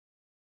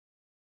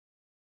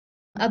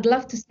I'd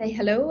love to say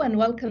hello and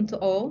welcome to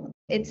all.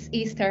 It's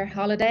Easter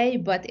holiday,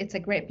 but it's a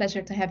great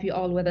pleasure to have you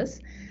all with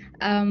us.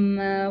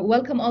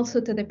 Welcome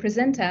also to the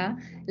presenter,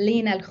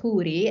 Lynn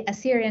Alkhouri, a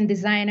Syrian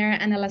designer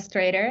and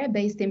illustrator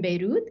based in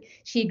Beirut.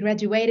 She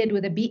graduated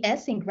with a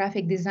BS in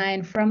graphic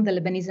design from the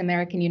Lebanese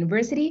American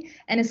University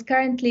and is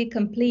currently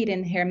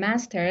completing her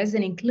master's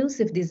in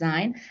inclusive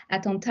design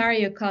at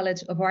Ontario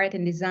College of Art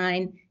and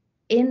Design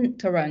in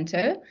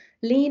Toronto.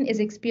 Lynn is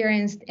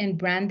experienced in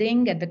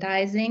branding,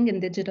 advertising, and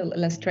digital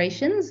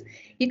illustrations.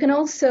 You can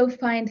also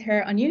find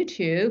her on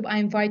YouTube. I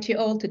invite you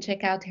all to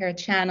check out her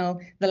channel,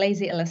 The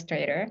Lazy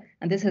Illustrator,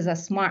 and this is a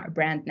smart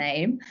brand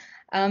name.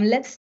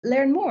 Let's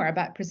learn more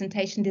about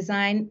presentation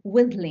design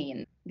with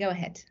Lynn. Go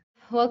ahead.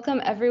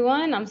 Welcome,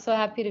 everyone. I'm so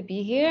happy to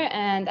be here,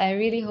 and I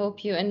really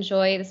hope you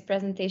enjoy this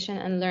presentation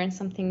and learn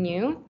something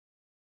new.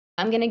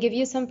 I'm going to give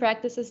you some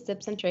practices,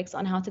 tips, and tricks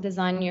on how to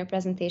design your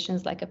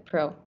presentations like a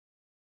pro.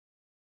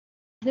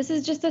 This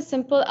is just a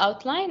simple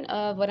outline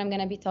of what I'm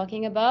going to be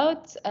talking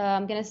about.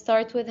 I'm going to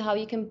start with how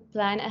you can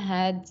plan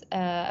ahead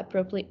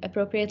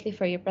appropriately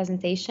for your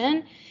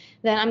presentation.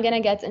 Then I'm going to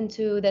get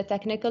into the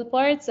technical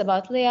parts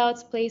about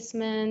layouts,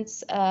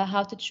 placements,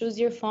 how to choose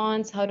your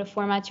fonts, how to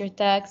format your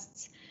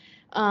texts,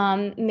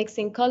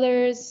 mixing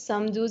colors,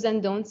 some do's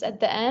and don'ts at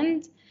the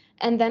end.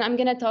 And then I'm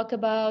going to talk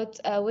about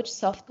which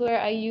software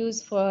I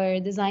use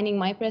for designing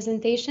my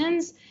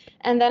presentations.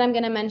 And then I'm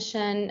going to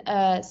mention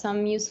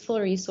some useful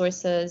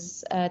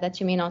resources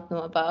that you may not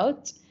know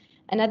about.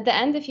 And at the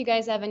end, if you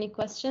guys have any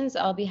questions,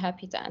 I'll be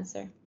happy to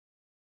answer.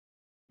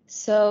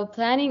 So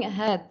planning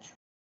ahead.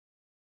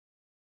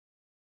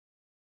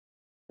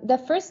 The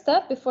first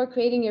step before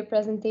creating your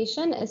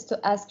presentation is to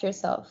ask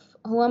yourself,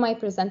 who am I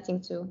presenting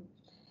to?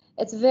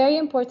 It's very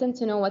important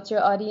to know what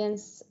your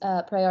audience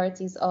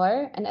priorities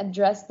are and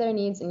address their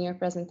needs in your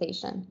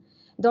presentation.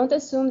 Don't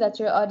assume that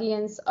your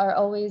audience are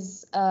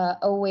always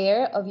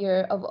aware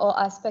of all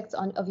aspects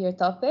of your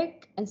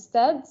topic.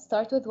 Instead,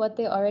 start with what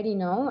they already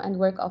know and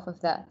work off of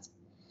that.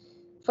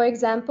 For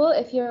example,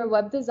 if you're a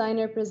web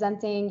designer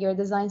presenting your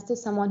designs to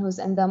someone who's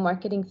in the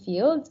marketing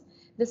field,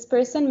 this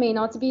person may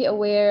not be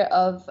aware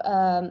of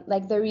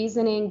like the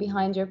reasoning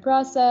behind your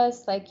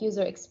process, like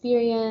user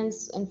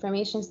experience,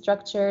 information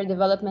structure,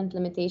 development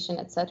limitation,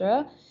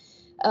 etc.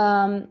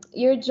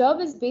 Your job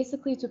is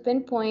basically to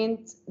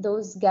pinpoint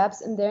those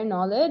gaps in their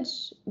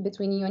knowledge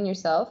between you and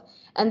yourself,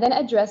 and then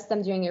address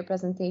them during your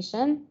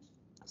presentation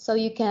so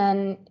you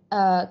can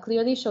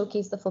clearly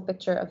showcase the full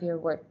picture of your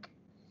work.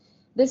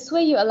 This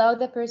way, you allow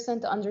the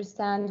person to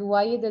understand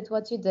why you did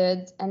what you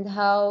did and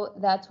how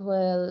that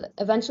will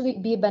eventually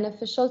be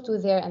beneficial to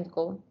their end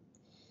goal.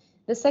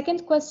 The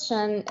second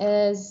question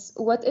is,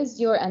 what is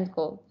your end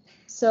goal?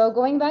 So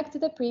going back to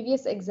the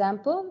previous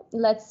example,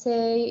 let's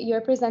say you're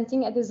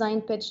presenting a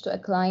design pitch to a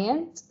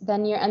client,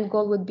 then your end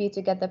goal would be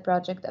to get the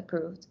project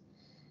approved.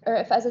 Or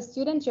if as a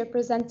student you're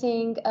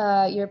presenting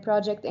your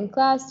project in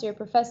class to your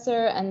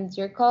professor and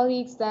your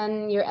colleagues,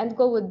 then your end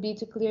goal would be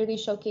to clearly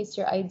showcase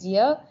your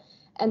idea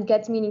and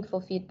get meaningful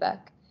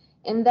feedback.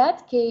 In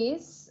that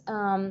case,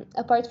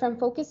 apart from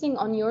focusing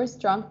on your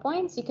strong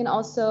points, you can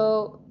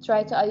also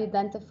try to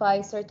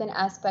identify certain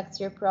aspects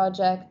your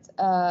project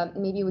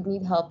maybe would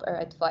need help or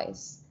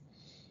advice.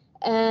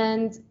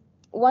 And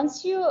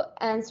once you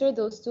answer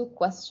those two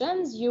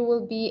questions,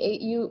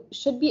 you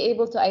should be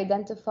able to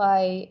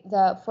identify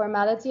the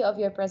formality of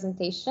your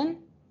presentation,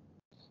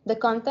 the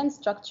content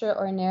structure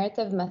or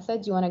narrative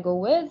method you want to go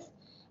with,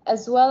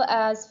 as well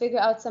as figure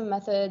out some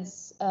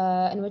methods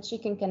in which you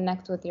can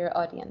connect with your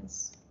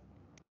audience.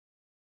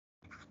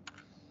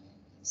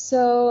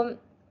 So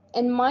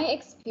in my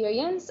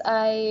experience,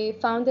 I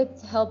found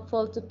it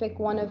helpful to pick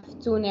one of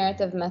two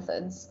narrative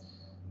methods.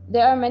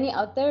 There are many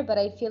out there, but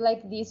I feel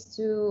like these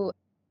two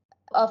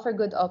offer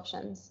good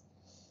options.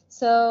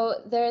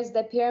 So there's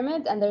the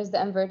pyramid and there's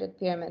the inverted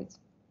pyramid.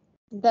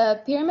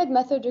 The pyramid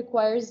method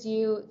requires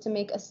you to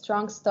make a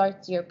strong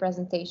start to your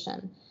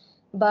presentation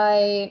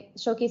by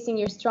showcasing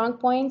your strong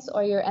points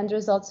or your end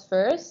results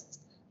first,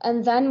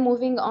 and then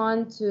moving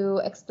on to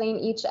explain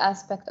each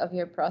aspect of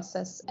your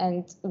process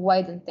and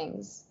widen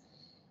things.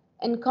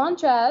 In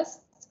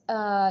contrast,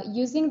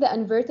 using the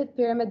inverted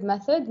pyramid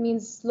method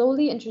means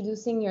slowly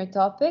introducing your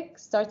topic,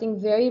 starting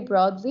very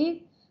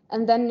broadly,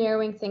 and then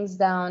narrowing things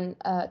down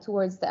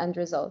towards the end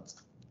result.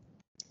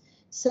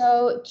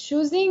 So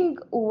choosing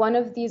one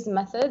of these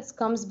methods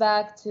comes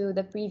back to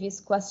the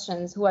previous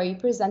questions. Who are you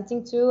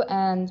presenting to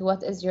and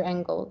what is your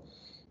end goal?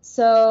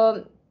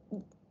 So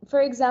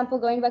for example,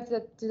 going back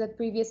to the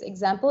previous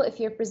example, if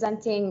you're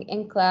presenting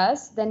in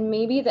class, then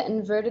maybe the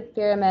inverted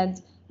pyramid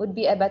would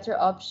be a better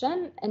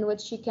option in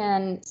which you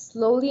can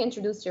slowly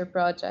introduce your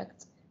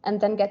project and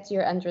then get to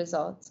your end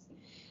result.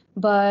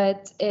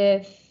 But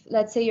if,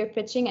 let's say, you're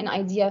pitching an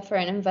idea for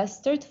an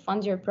investor to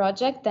fund your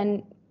project,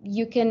 then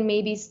you can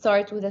maybe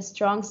start with a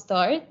strong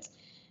start,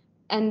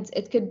 and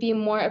it could be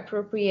more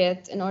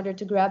appropriate in order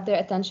to grab their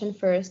attention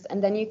first,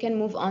 and then you can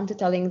move on to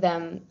telling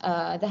them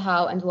the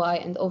how and why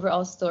and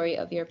overall story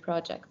of your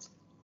project.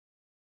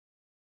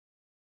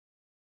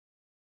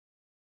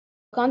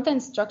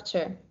 Content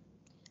structure.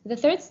 The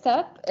third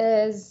step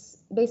is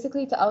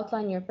basically to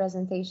outline your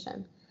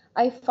presentation.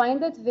 I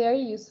find it very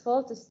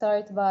useful to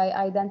start by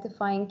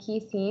identifying key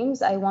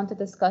themes I want to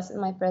discuss in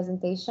my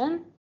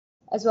presentation,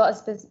 as well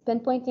as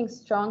pinpointing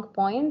strong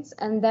points,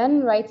 and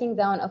then writing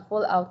down a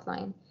full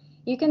outline.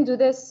 You can do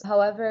this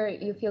however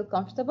you feel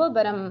comfortable,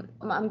 but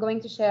I'm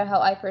going to share how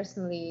I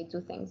personally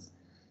do things.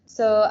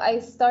 So I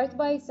start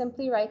by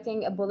simply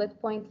writing a bullet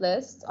point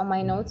list on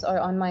my notes or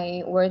on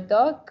my Word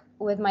doc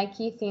with my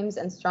key themes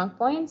and strong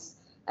points.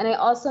 And I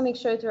also make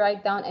sure to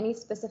write down any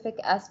specific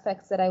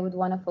aspects that I would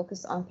want to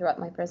focus on throughout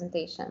my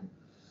presentation.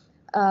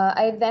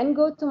 I then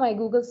go to my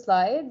Google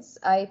Slides.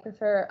 I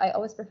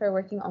always prefer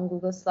working on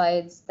Google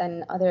Slides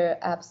than other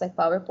apps like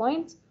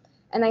PowerPoint.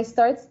 And I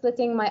start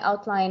splitting my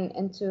outline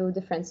into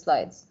different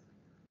slides.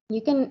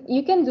 You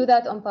can do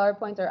that on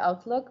PowerPoint or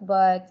Outlook,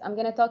 but I'm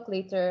going to talk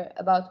later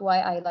about why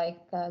I like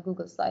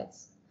Google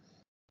Slides.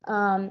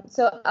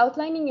 So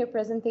outlining your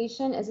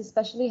presentation is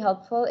especially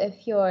helpful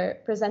if you're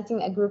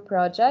presenting a group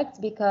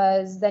project,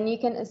 because then you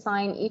can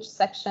assign each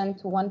section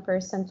to one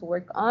person to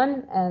work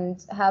on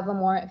and have a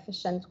more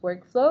efficient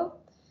workflow.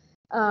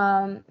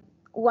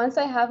 Once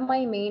I have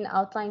my main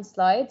outline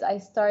slides, I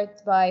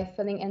start by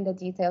filling in the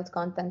detailed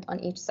content on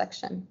each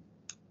section.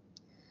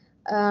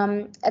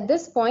 At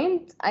this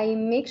point, I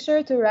make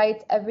sure to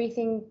write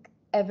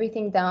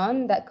everything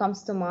down that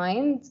comes to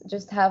mind,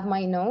 just have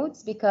my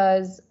notes,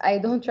 because I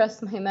don't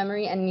trust my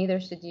memory and neither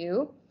should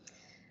you.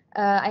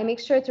 I make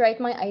sure to write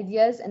my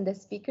ideas in the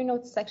speaker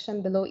notes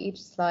section below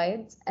each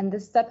slide, and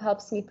this step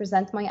helps me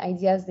present my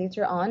ideas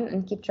later on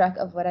and keep track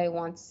of what I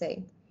want to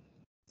say.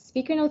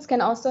 Speaker notes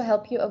can also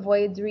help you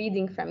avoid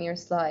reading from your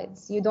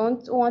slides. You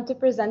don't want to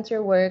present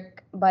your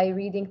work by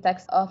reading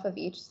text off of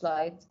each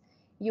slide.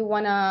 You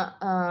want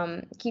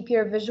to keep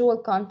your visual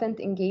content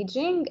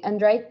engaging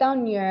and write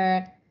down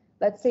your,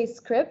 let's say,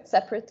 script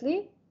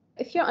separately.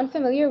 If you're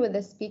unfamiliar with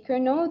the speaker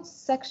notes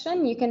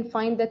section, you can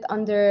find it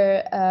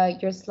under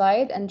your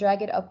slide and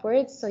drag it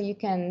upwards so you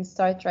can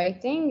start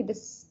writing.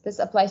 This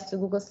applies to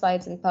Google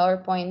Slides and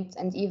PowerPoint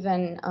and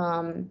even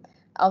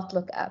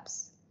Outlook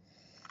apps.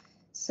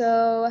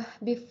 So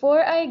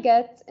before I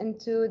get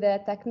into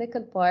the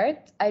technical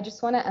part, I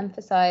just want to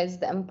emphasize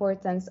the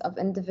importance of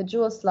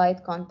individual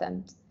slide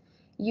content.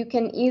 You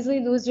can easily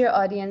lose your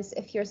audience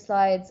if your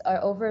slides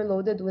are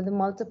overloaded with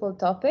multiple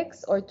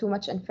topics or too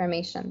much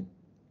information.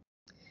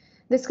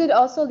 This could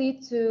also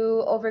lead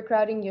to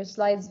overcrowding your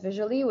slides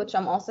visually, which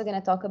I'm also going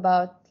to talk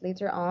about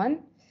later on.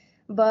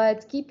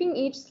 But keeping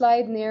each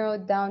slide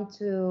narrowed down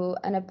to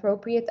an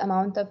appropriate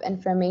amount of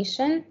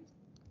information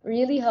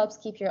really helps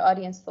keep your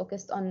audience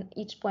focused on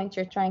each point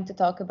you're trying to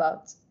talk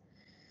about.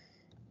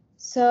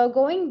 So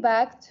going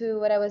back to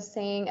what I was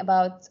saying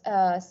about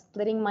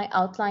splitting my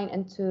outline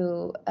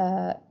into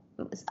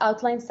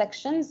outline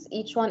sections,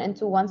 each one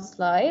into one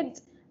slide.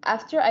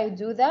 After I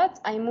do that,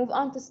 I move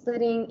on to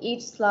splitting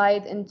each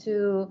slide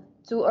into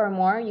 2 or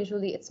more.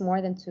 Usually it's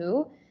more than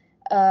 2.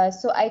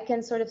 So I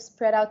can sort of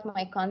spread out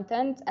my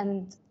content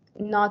and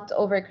not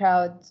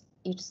overcrowd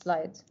each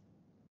slide.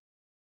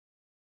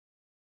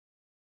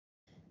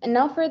 And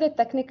now for the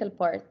technical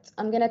part,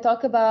 I'm going to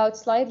talk about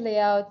slide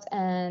layout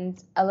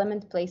and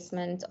element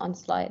placement on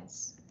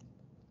slides.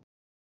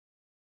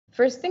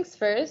 First things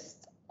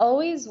first,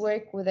 always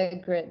work with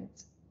a grid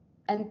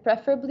and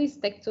preferably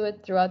stick to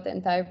it throughout the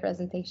entire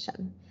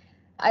presentation.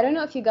 I don't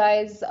know if you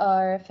guys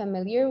are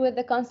familiar with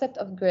the concept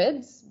of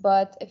grids,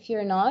 but if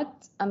you're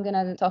not, I'm going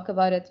to talk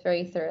about it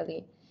very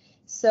thoroughly.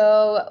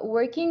 So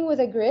working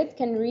with a grid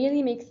can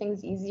really make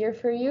things easier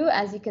for you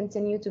as you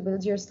continue to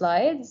build your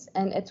slides,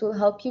 and it will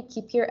help you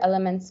keep your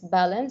elements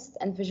balanced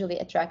and visually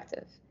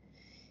attractive.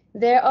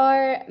 There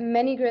are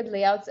many grid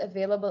layouts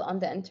available on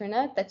the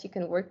internet that you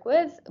can work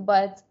with,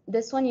 but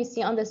this one you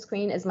see on the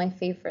screen is my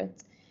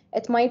favorite.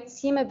 It might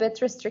seem a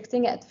bit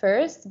restricting at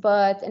first,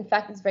 but in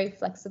fact it's very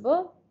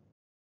flexible.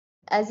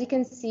 As you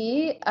can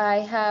see, I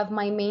have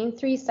my main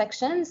 3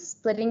 sections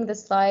splitting the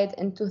slide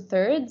into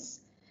thirds.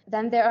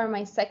 Then there are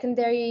my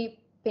secondary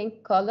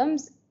pink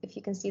columns. If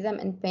you can see them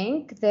in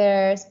pink,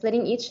 they're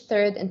splitting each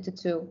third into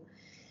 2.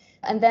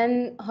 And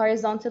then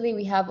horizontally,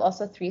 we have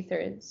also 3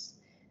 thirds.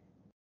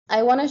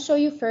 I want to show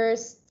you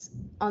first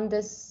on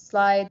this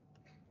slide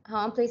how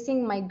I'm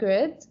placing my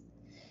grid.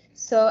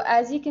 So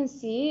as you can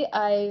see,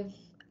 I've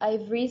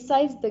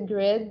resized the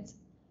grid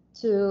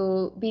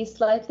to be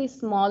slightly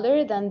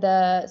smaller than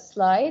the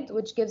slide,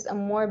 which gives a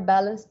more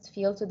balanced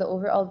feel to the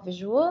overall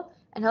visual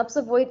and helps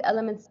avoid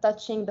elements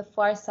touching the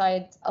far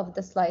side of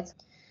the slide.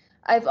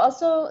 I've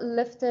also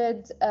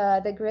lifted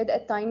the grid a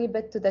tiny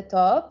bit to the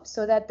top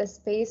so that the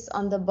space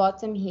on the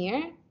bottom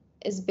here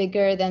is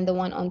bigger than the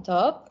one on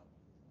top.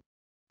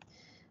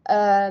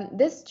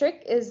 This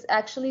trick is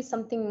actually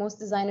something most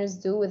designers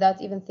do without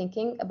even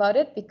thinking about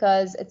it,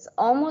 because it's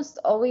almost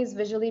always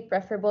visually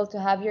preferable to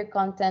have your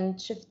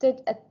content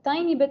shifted a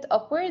tiny bit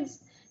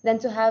upwards than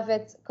to have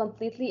it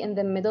completely in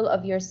the middle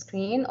of your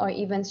screen or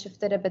even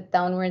shifted a bit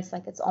downwards,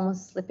 like it's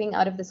almost slipping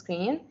out of the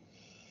screen.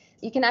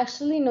 You can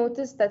actually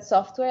notice that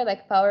software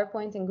like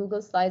PowerPoint and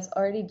Google Slides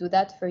already do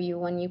that for you.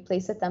 When you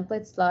place a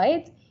template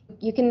slide,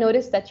 you can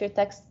notice that your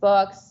text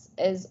box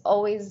is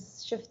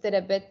always shifted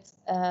a bit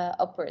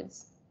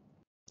upwards.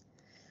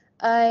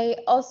 I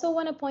also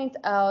want to point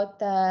out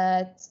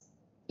that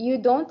you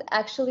don't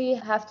actually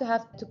have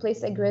to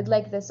place a grid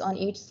like this on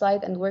each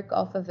slide and work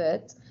off of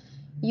it.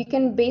 You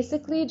can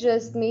basically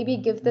just maybe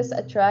give this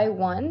a try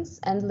once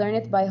and learn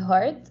it by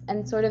heart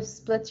and sort of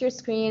split your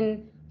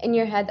screen in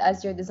your head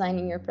as you're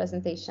designing your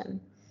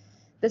presentation.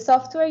 The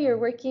software you're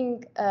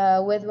working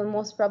with will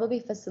most probably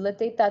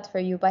facilitate that for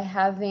you by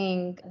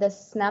having the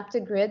snap to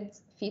grid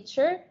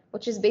feature,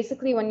 which is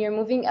basically when you're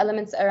moving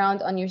elements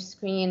around on your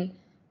screen,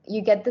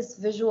 you get this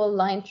visual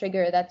line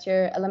trigger that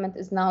your element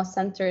is now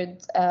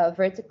centered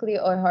vertically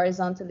or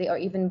horizontally, or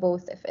even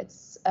both if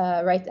it's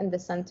right in the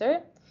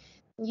center.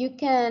 You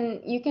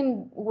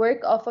can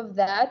work off of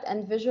that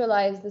and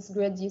visualize this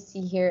grid you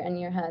see here in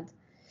your head.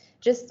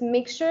 Just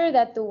make sure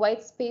that the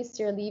white space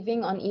you're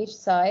leaving on each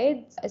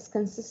side is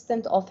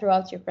consistent all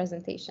throughout your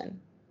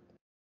presentation.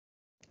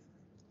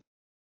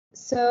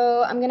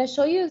 So I'm going to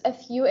show you a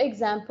few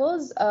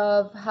examples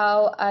of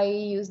how I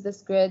use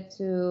this grid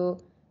to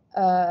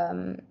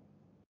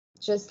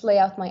just lay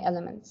out my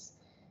elements.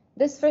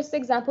 This first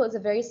example is a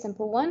very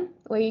simple one,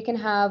 where you can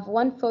have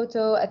one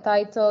photo, a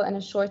title, and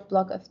a short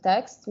block of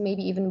text,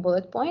 maybe even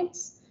bullet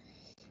points.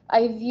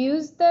 I've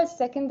used the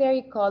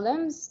secondary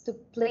columns to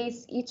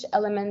place each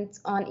element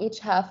on each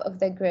half of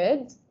the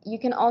grid. You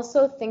can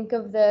also think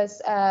of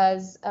this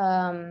as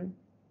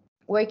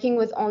working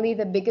with only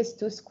the biggest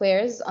two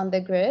squares on the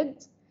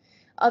grid.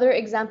 Other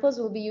examples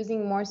will be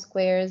using more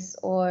squares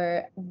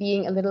or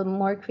being a little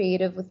more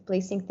creative with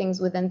placing things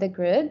within the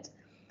grid.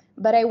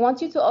 But I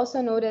want you to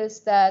also notice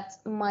that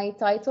my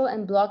title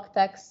and block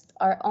text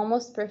are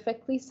almost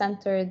perfectly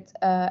centered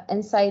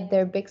inside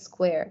their big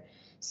square.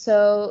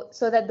 So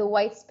that the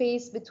white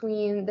space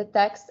between the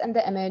text and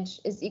the image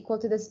is equal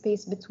to the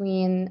space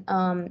between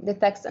the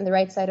text and the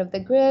right side of the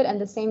grid, and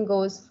the same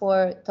goes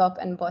for top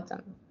and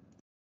bottom.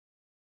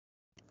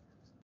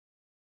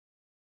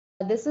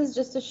 This is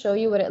just to show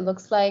you what it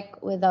looks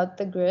like without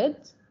the grid,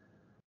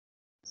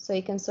 so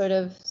you can sort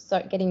of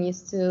start getting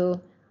used to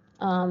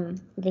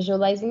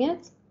visualizing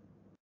it.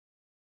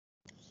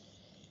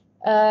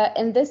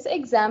 In this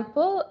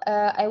example,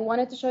 I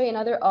wanted to show you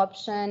another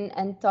option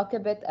and talk a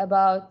bit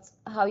about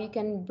how you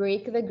can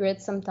break the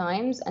grid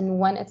sometimes and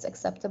when it's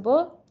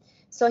acceptable.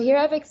 So here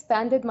I've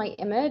expanded my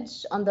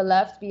image on the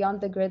left beyond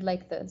the grid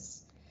like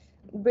this.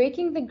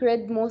 Breaking the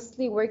grid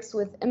mostly works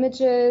with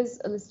images,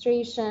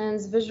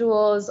 illustrations,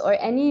 visuals, or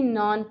any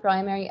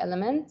non-primary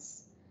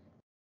elements.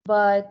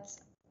 But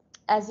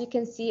as you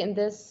can see in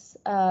this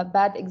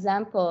bad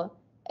example,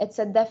 it's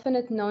a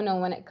definite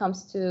no-no when it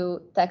comes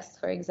to text,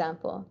 for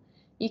example.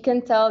 You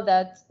can tell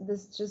that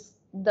this just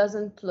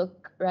doesn't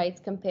look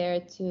right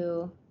compared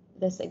to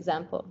this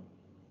example.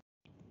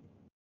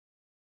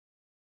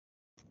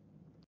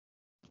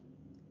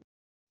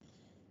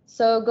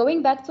 So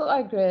going back to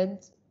our grid,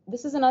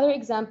 this is another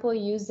example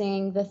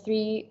using the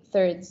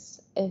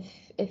 3/3,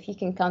 if you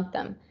can count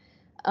them.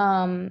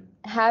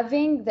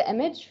 Having the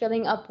image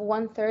filling up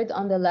 1/3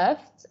 on the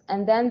left,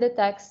 and then the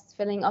text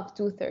filling up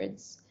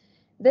 2/3.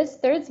 This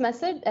thirds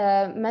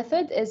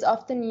method is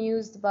often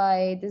used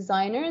by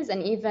designers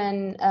and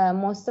even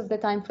most of the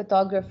time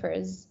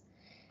photographers.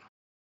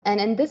 And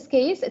in this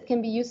case, it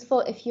can be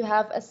useful if you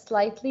have a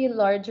slightly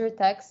larger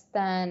text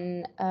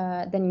than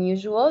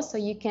usual, so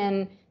you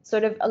can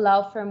sort of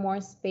allow for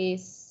more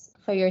space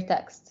for your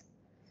text.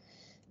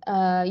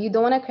 You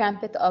don't want to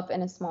cramp it up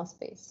in a small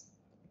space.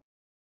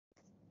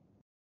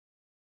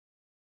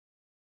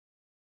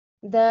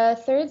 The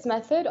thirds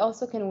method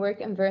also can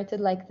work inverted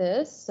like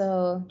this.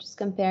 So just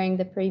comparing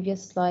the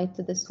previous slide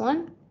to this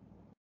one.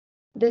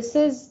 This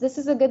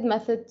is a good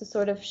method to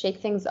sort of shake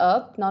things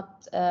up,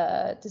 not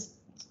just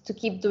to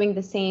keep doing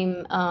the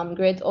same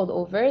grid all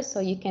over. So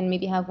you can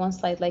maybe have one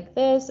slide like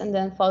this and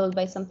then followed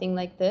by something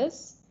like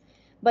this.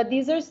 But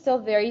these are still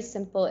very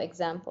simple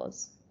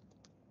examples.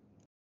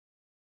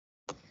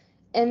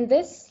 In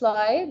this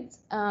slide,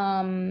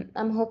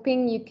 I'm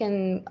hoping you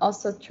can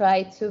also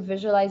try to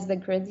visualize the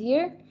grid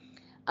here.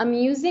 I'm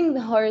using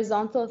the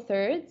horizontal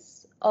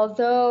thirds,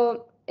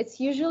 although it's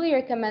usually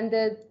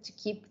recommended to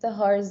keep the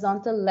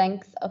horizontal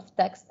length of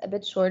text a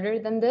bit shorter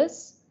than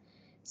this.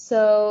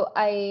 So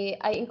I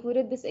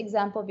included this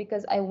example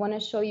because I want to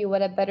show you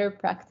what a better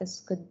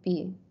practice could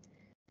be.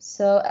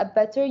 So a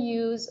better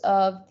use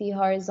of the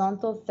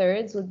horizontal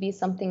thirds would be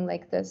something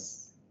like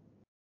this.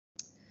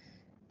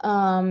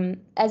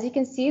 As you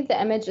can see, the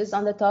image is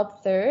on the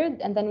top third,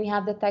 and then we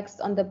have the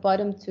text on the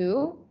bottom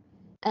two.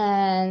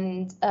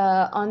 And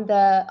on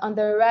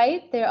the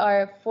right, there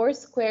are 4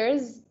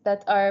 squares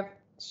that are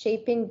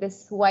shaping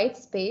this white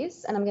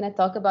space, and I'm going to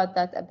talk about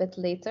that a bit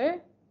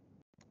later.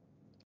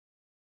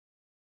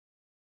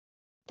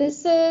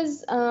 This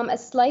is a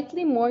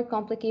slightly more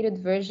complicated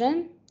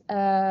version.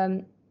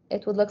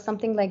 It would look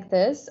something like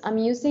this. I'm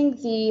using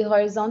the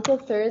horizontal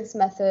thirds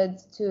method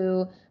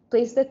to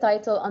place the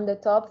title on the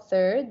top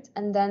third,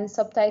 and then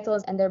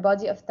subtitles and their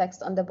body of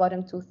text on the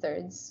bottom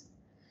 2/3.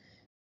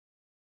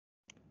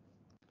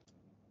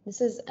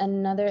 This is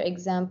another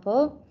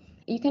example.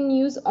 You can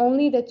use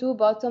only the two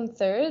bottom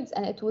thirds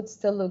and it would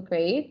still look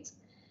great.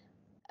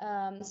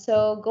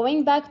 So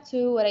going back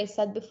to what I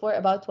said before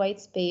about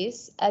white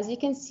space, as you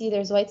can see,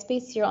 there's white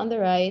space here on the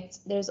right.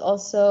 There's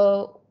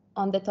also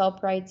on the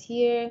top right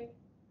here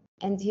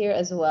and here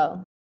as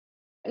well.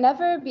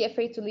 Never be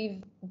afraid to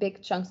leave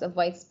big chunks of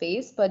white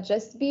space, but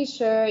just be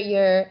sure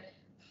you're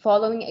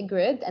following a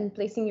grid and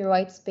placing your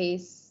white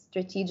space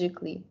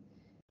strategically.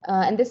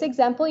 In this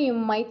example, you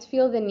might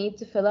feel the need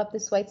to fill up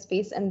this white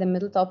space in the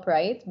middle top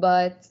right,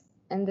 but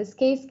in this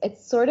case,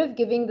 it's sort of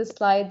giving the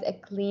slide a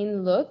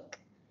clean look.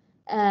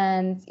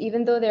 And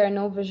even though there are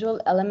no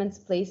visual elements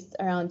placed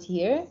around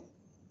here,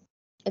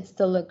 it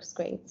still looks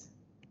great.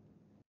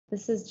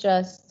 This is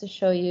just to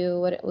show you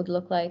what it would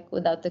look like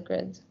without the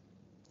grid.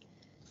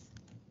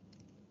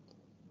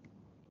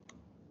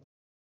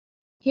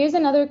 Here's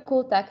another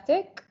cool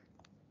tactic.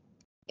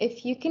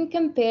 If you can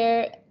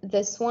compare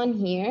this one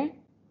here,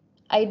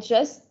 I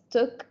just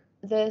took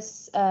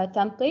this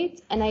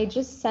template and I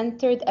just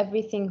centered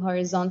everything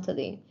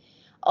horizontally.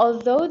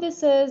 Although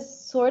this is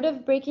sort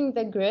of breaking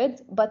the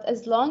grid, but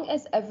as long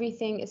as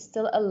everything is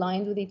still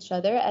aligned with each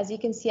other, as you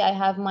can see, I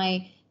have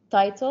my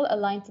title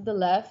aligned to the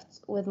left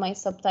with my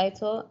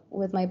subtitle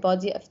with my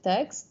body of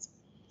text,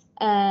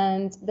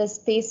 and the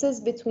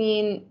spaces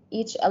between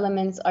each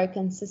element are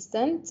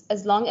consistent.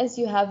 As long as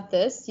you have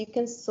this, you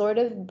can sort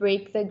of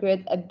break the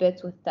grid a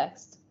bit with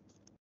text.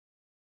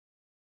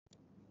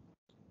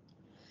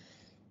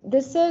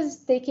 This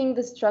is taking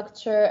the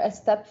structure a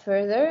step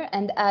further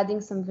and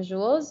adding some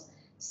visuals.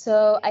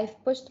 So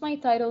I've pushed my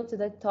title to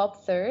the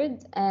top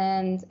third,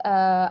 and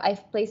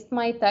I've placed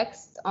my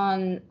text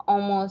on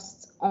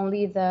almost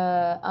only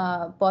the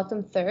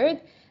bottom third,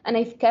 and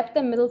I've kept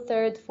the middle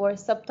third for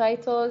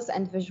subtitles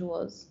and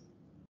visuals.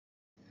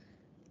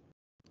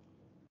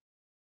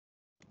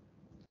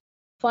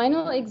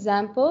 Final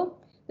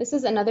example, this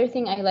is another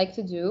thing I like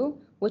to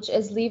do, which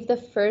is leave the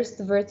first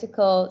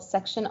vertical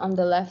section on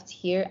the left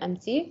here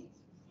empty,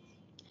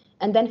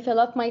 and then fill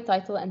up my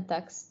title and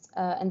text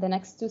in the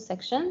next two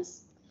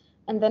sections.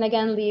 And then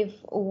again, leave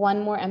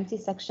one more empty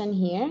section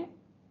here,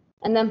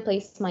 and then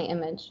place my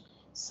image.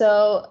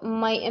 So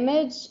my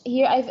image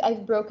here,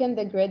 I've broken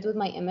the grid with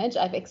my image.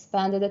 I've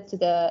expanded it to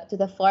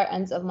the far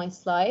ends of my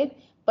slide,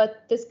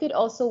 but this could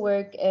also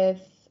work if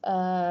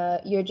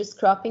you're just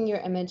cropping your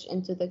image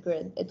into the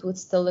grid. It would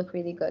still look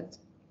really good.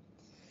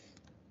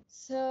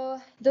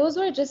 So those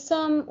were just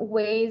some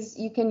ways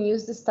you can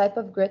use this type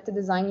of grid to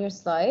design your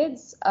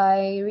slides.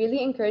 I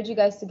really encourage you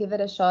guys to give it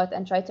a shot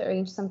and try to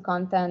arrange some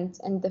content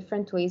in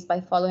different ways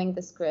by following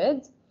this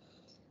grid.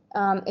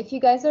 If you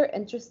guys are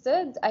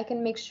interested, I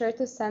can make sure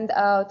to send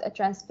out a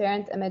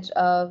transparent image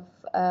of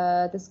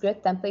this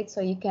grid template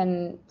so you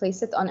can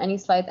place it on any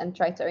slide and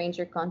try to arrange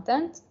your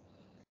content.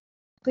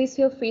 Please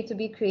feel free to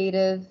be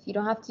creative. You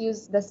don't have to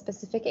use the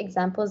specific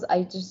examples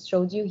I just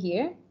showed you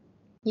here.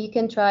 You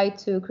can try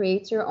to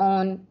create your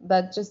own,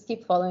 but just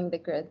keep following the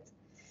grid.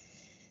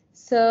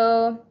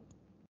 So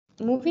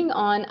moving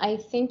on, I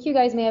think you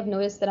guys may have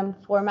noticed that I'm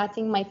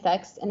formatting my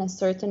text in a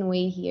certain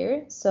way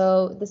here.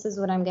 So this is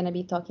what I'm going to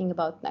be talking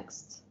about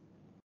next.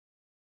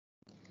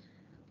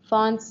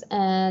 Fonts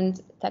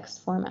and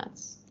text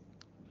formats.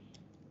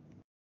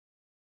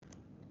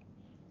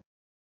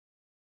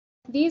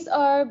 These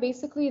are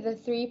basically the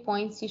 3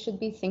 points you should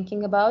be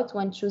thinking about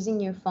when choosing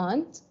your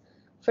font.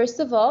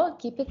 First of all,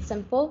 keep it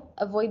simple,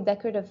 avoid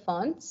decorative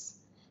fonts.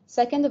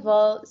 Second of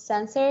all,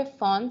 sans serif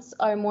fonts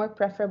are more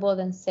preferable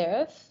than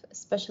serif,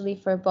 especially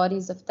for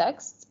bodies of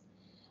text.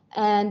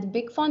 And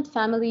big font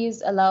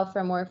families allow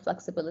for more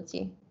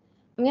flexibility.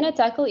 I'm going to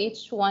tackle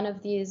each one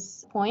of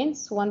these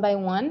points one by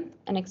one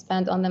and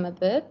expand on them a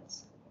bit.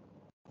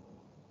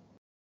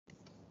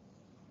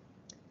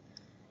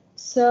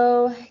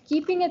 So,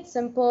 keeping it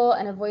simple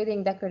and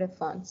avoiding decorative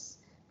fonts.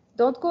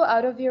 Don't go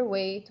out of your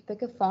way to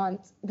pick a font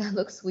that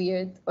looks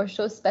weird or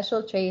shows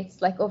special traits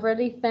like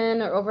overly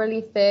thin or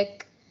overly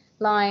thick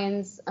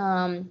lines.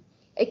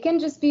 It can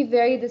just be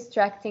very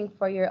distracting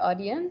for your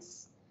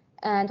audience.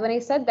 And when I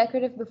said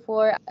decorative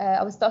before,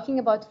 I was talking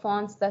about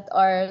fonts that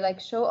are like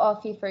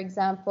show-offy, for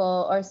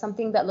example, or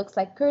something that looks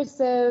like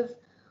cursive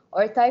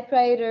or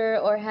typewriter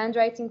or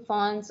handwriting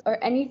fonts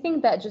or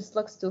anything that just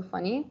looks too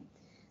funny.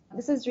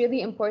 This is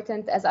really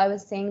important, as I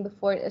was saying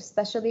before,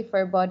 especially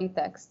for body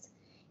text.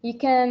 You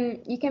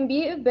can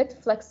be a bit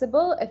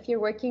flexible if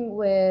you're working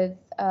with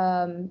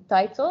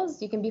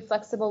titles. You can be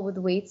flexible with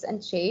weights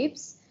and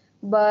shapes,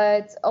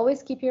 but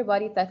always keep your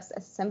body text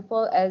as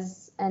simple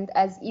and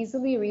as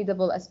easily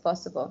readable as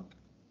possible.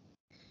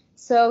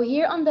 So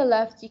here on the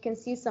left, you can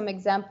see some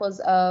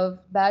examples of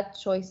bad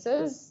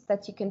choices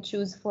that you can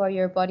choose for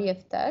your body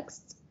of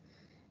text.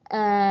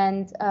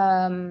 And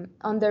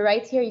on the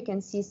right here, you can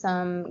see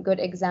some good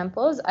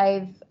examples.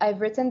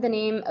 I've written the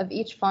name of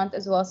each font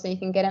as well, so you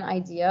can get an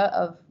idea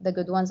of the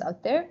good ones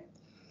out there.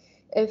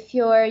 If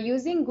you're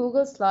using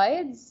Google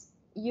Slides,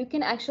 you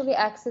can actually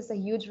access a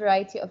huge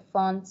variety of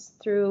fonts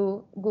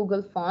through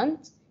Google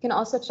Font. You can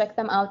also check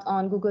them out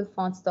on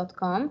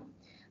googlefonts.com.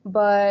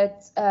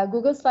 but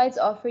Google Slides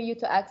offer you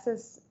to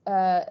access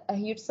a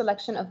huge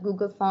selection of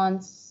Google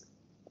fonts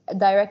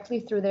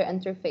directly through their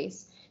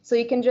interface. So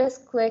you can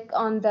just click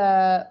on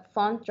the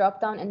font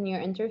dropdown in your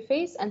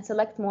interface and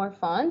select more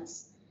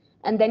fonts,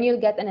 and then you'll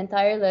get an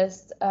entire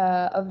list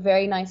of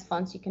very nice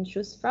fonts you can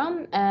choose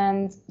from,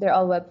 and they're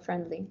all web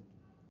friendly.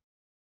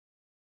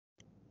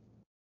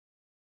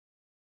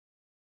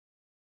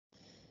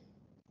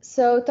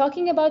 So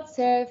talking about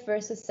serif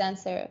versus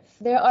sans serif,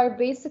 there are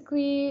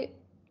basically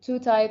two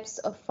types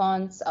of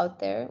fonts out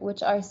there,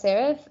 which are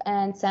serif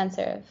and sans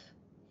serif.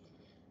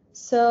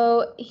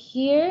 So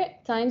here,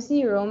 Times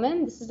New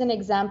Roman, this is an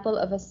example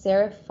of a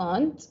serif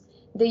font.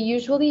 They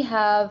usually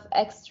have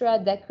extra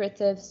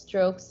decorative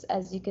strokes,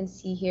 as you can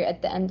see here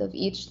at the end of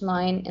each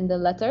line in the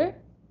letter.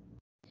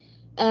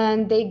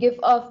 And they give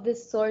off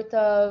this sort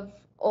of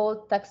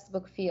old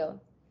textbook feel.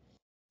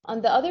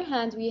 On the other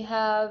hand, we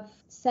have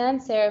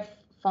sans serif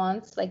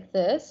fonts like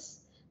this.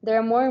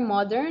 They're more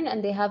modern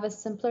and they have a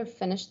simpler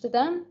finish to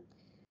them.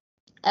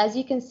 As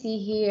you can see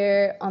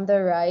here on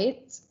the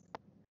right,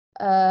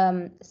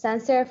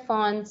 sans serif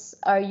fonts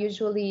are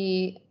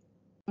usually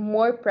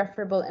more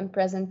preferable in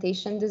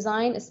presentation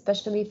design,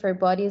 especially for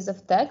bodies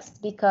of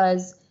text,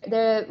 because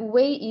they're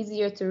way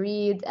easier to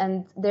read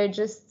and they're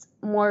just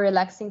more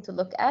relaxing to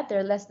look at.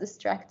 They're less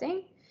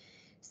distracting.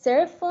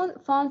 Serif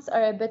fonts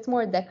are a bit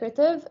more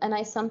decorative, and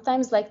I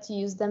sometimes like to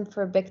use them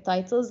for big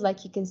titles,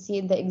 like you can see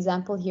in the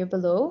example here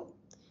below.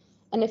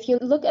 And if you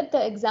look at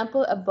the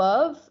example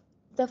above,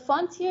 the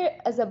font here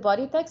as a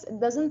body text, it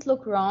doesn't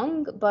look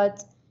wrong,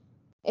 but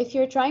if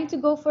you're trying to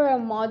go for a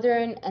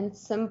modern and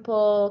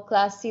simple,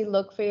 classy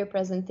look for your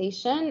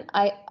presentation,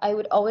 I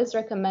would always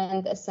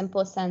recommend a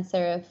simple sans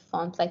serif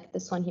font like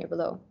this one here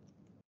below.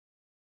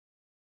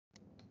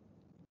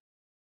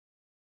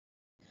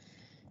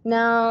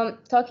 Now,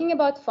 talking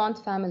about font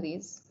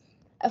families.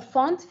 A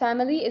font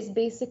family is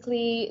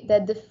basically the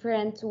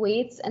different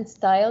weights and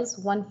styles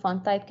one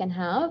font type can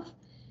have.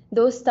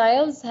 Those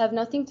styles have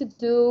nothing to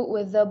do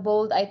with the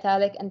bold,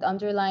 italic, and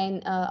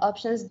underline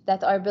options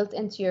that are built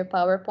into your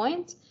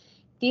PowerPoint.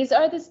 These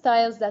are the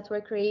styles that were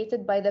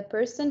created by the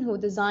person who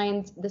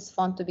designed this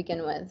font to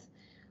begin with,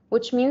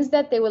 which means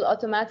that they will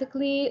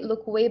automatically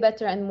look way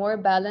better and more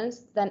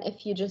balanced than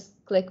if you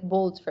just click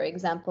bold, for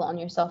example, on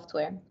your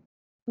software,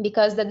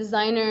 because the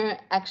designer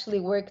actually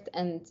worked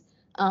and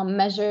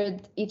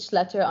measured each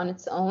letter on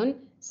its own.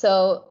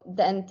 So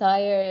the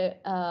entire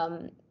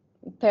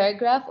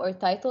paragraph or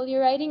title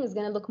you're writing is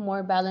going to look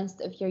more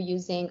balanced if you're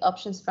using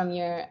options from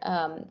your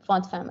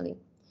font family.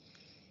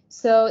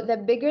 So the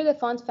bigger the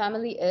font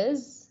family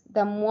is,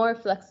 the more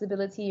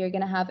flexibility you're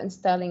going to have in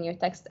styling your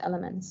text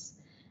elements.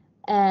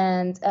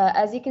 And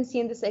as you can see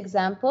in this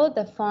example,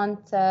 the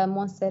font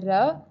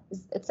Montserrat,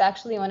 it's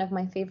actually one of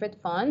my favorite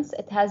fonts.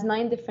 It has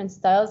 9 different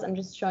styles. I'm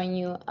just showing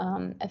you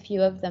a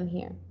few of them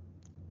here.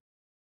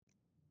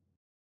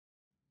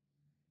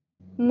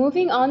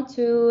 Moving on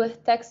to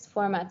text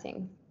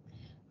formatting.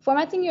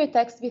 Formatting your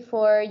text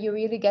before you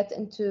really get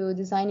into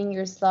designing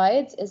your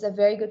slides is a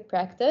very good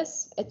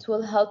practice. It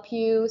will help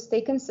you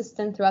stay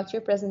consistent throughout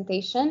your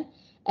presentation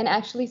and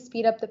actually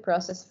speed up the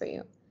process for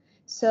you.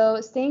 So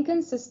staying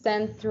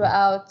consistent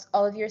throughout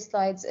all of your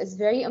slides is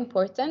very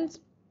important,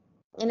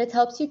 and it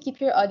helps you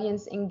keep your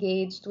audience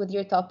engaged with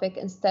your topic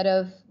instead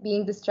of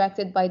being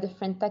distracted by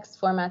different text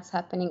formats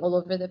happening all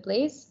over the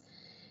place.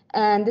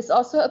 And this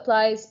also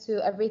applies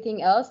to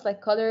everything else like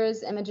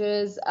colors,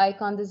 images,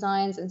 icon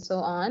designs, and so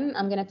on.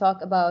 I'm going to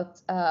talk about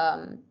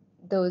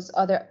those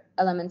other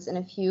elements in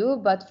a few,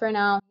 but for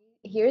now,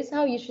 here's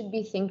how you should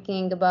be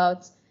thinking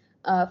about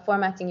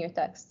formatting your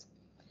text.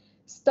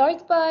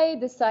 Start by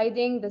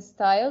deciding the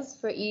styles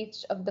for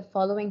each of the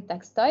following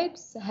text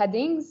types: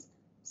 headings,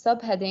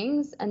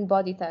 subheadings, and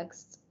body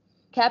text.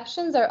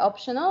 Captions are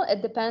optional.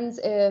 It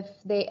depends if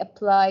they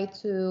apply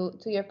to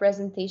your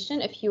presentation,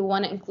 if you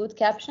want to include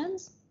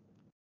captions.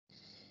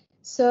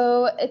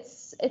 So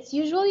it's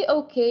usually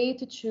okay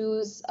to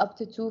choose up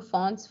to 2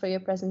 fonts for your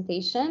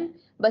presentation,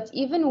 but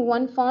even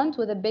 1 font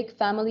with a big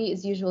family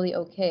is usually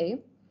okay.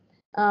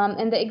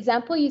 In the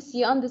example you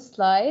see on the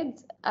slide,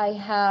 I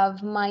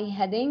have my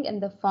heading in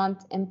the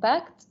font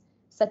Impact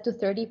set to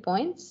 30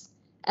 points,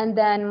 and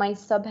then my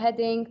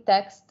subheading,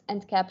 text,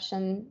 and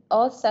caption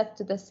all set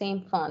to the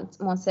same font,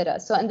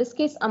 Montserrat. So in this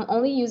case, I'm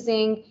only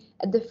using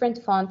a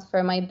different font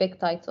for my big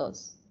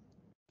titles.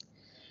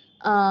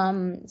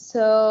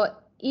 So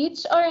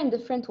each are in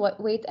different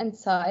weight and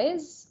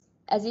size.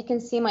 As you can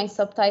see, my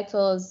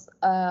subtitles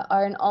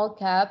are in all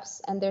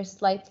caps, and they're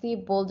slightly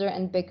bolder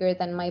and bigger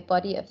than my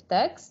body of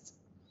text.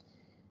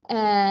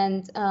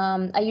 And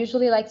I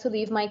usually like to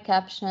leave my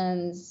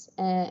captions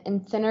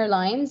in thinner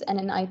lines and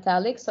in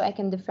italics so I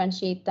can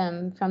differentiate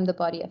them from the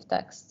body of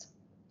text.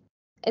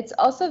 It's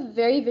also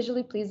very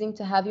visually pleasing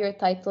to have your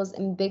titles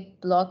in big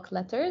block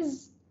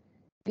letters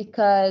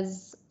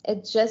because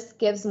it just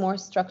gives more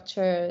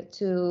structure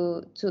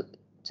to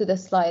the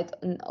slide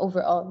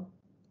overall.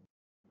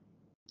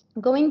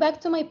 Going back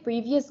to my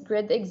previous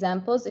grid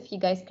examples, if you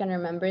guys can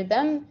remember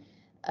them,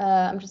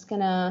 I'm just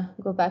gonna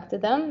go back to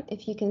them.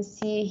 If you can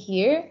see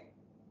here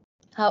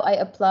how I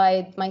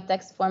applied my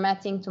text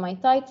formatting to my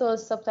title,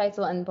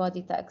 subtitle, and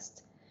body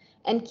text.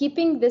 And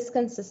keeping this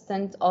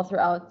consistent all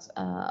throughout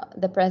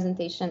the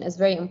presentation is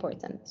very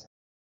important.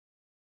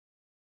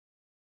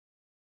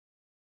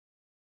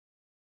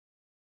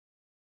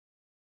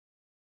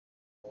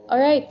 All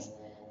right,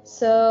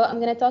 so I'm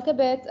going to talk a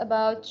bit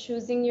about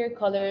choosing your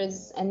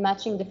colors and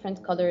matching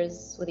different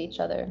colors with each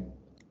other.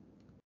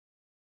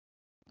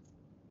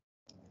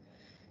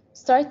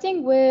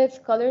 Starting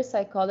with color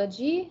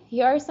psychology,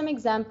 here are some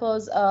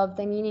examples of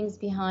the meanings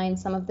behind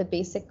some of the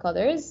basic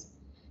colors.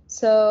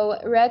 So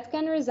red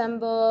can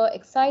resemble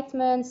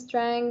excitement,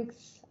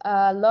 strength,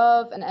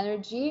 love, and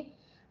energy.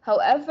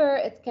 However,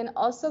 it can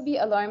also be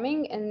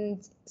alarming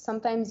and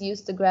sometimes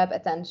used to grab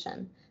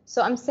attention.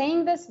 So I'm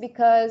saying this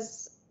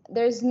because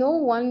there's no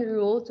one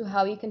rule to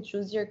how you can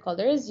choose your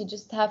colors. You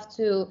just have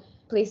to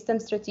place them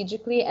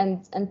strategically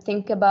and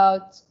think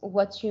about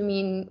what you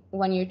mean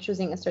when you're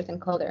choosing a certain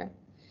color.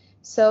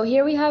 So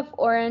here we have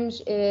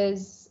orange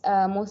is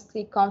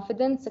mostly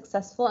confident,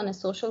 successful, and a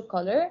social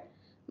color.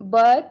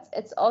 But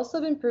it's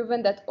also been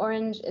proven that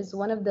orange is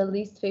one of the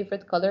least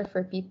favorite color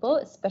for people,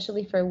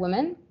 especially for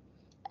women.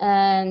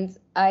 And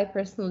I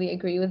personally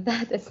agree with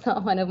that. It's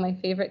not one of my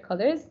favorite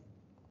colors.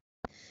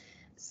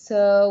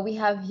 So we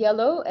have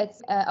yellow.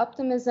 It's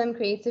optimism,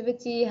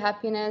 creativity,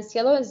 happiness.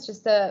 Yellow is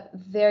just a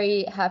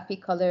very happy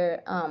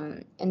color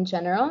in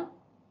general.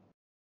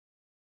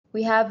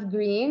 We have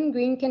green.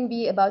 Green can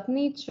be about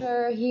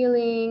nature,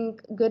 healing,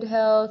 good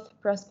health,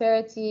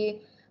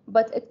 prosperity,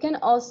 but it can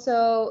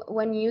also,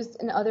 when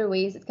used in other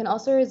ways, it can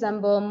also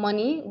resemble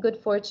money, good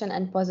fortune,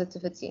 and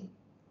positivity.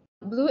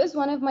 Blue is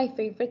one of my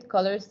favorite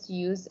colors to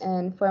use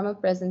in formal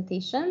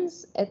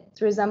presentations. It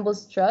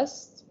resembles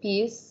trust,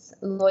 peace,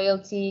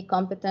 loyalty,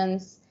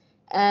 competence,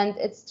 and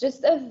it's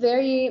just a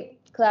very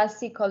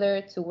classy color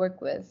to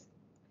work with.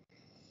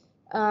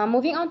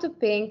 Moving on to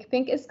pink,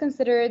 pink is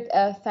considered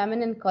a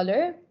feminine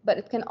color, but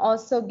it can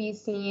also be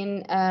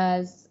seen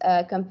as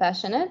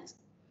compassionate.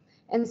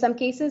 In some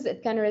cases,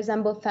 it can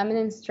resemble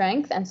feminine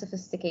strength and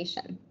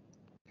sophistication.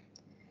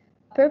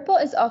 Purple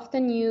is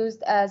often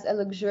used as a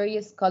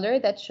luxurious color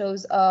that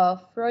shows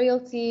off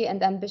royalty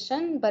and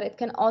ambition, but it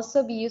can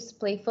also be used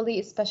playfully,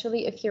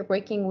 especially if you're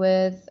working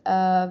with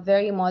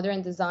very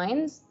modern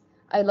designs.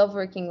 I love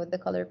working with the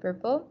color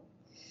purple.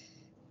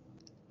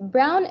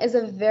 Brown is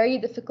a very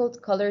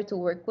difficult color to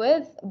work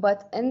with,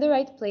 but in the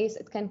right place,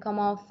 it can come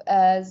off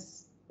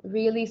as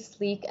really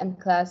sleek and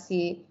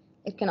classy.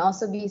 It can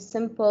also be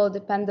simple,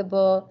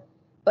 dependable,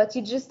 but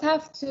you just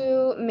have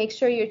to make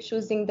sure you're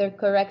choosing the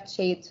correct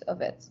shade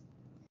of it.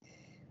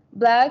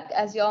 Black,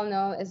 as you all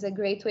know, is a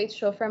great way to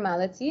show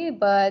formality,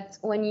 but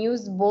when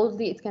used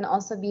boldly, it can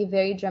also be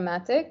very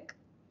dramatic.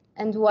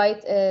 And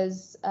white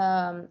is,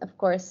 of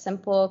course,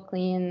 simple,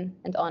 clean,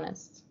 and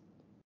honest.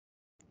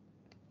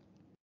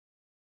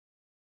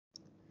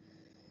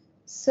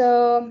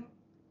 So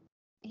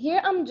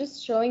here I'm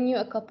just showing you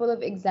a couple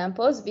of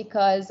examples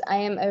because I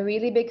am a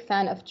really big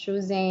fan of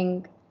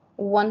choosing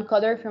one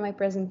color for my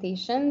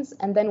presentations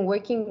and then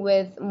working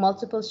with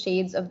multiple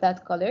shades of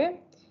that color.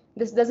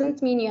 This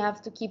doesn't mean you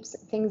have to keep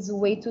things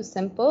way too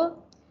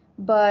simple,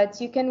 but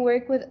you can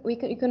work with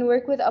you can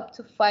work with up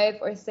to 5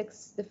 or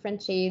 6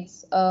 different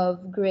shades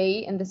of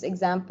gray in this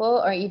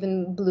example, or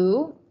even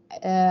blue.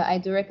 I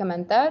do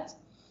recommend that.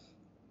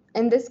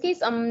 In this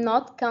case, I'm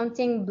not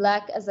counting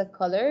black as a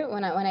color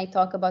when I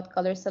talk about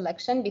color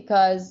selection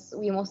because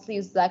we mostly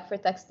use black for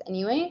text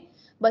anyway.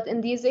 But in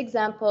these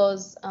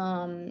examples,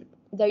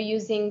 they're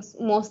using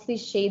mostly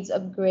shades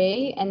of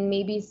gray and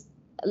maybe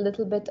a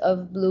little bit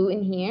of blue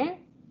in here.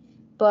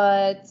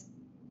 But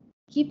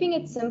keeping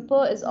it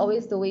simple is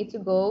always the way to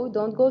go.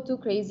 Don't go too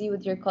crazy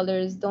with your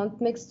colors. Don't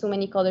mix too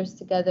many colors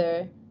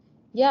together.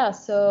 Yeah,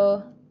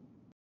 so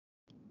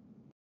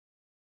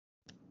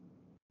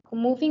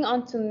moving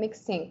on to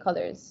mixing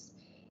colors.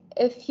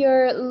 If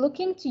you're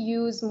looking to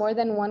use more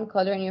than one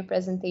color in your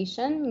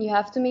presentation, you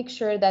have to make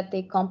sure that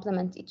they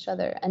complement each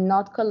other and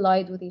not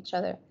collide with each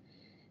other.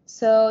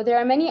 So there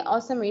are many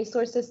awesome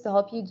resources to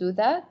help you do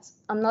that.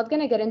 I'm not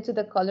going to get into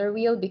the color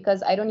wheel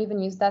because I don't even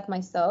use that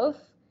myself.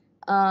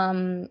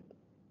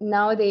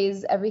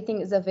 Nowadays,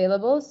 everything is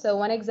available. So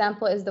one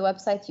example is the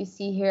website you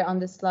see here on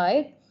the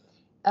slide.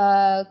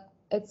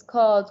 It's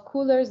called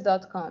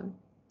coolers.com.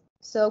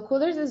 So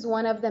Coolers is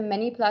one of the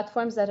many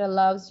platforms that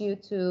allows you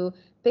to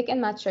pick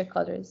and match your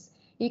colors.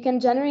 You can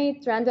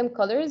generate random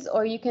colors,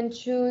 or you can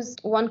choose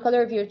one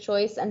color of your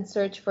choice and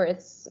search for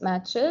its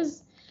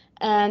matches.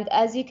 And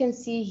as you can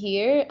see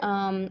here,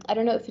 I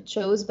don't know if it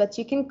shows, but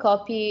you can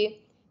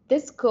copy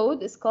this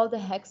code. It's called the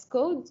hex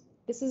code.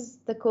 This is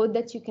the code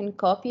that you can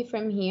copy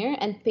from here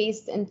and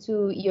paste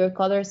into your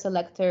color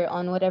selector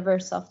on whatever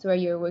software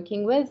you're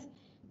working with.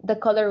 The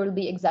color will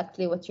be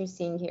exactly what you're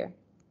seeing here.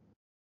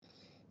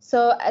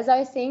 So as I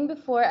was saying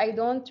before, I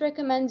don't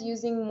recommend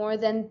using more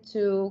than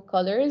 2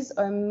 colors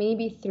or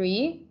maybe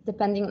 3,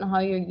 depending on how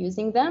you're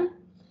using them.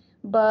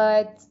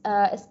 But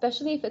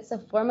especially if it's a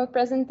formal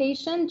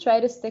presentation, try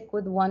to stick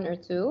with 1 or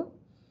 2.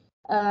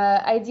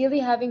 Ideally,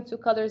 having two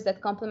colors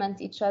that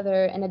complement each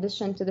other in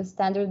addition to the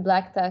standard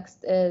black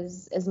text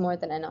is more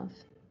than enough.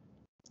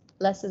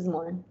 Less is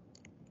more.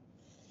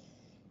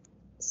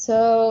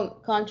 So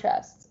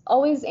contrast.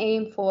 Always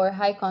aim for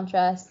high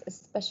contrast,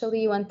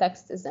 especially when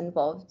text is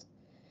involved.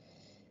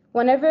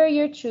 Whenever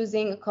you're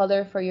choosing a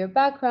color for your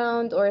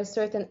background or a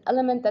certain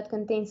element that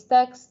contains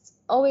text,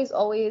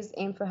 always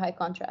aim for high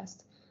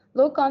contrast.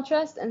 Low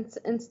contrast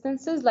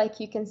instances, like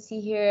you can see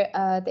here,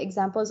 the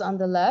examples on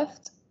the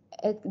left,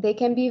 they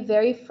can be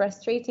very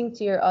frustrating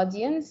to your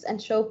audience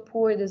and show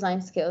poor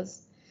design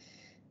skills.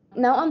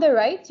 Now on the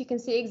right, you can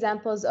see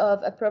examples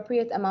of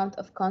appropriate amount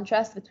of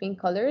contrast between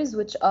colors,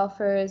 which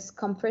offers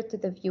comfort to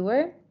the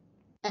viewer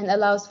and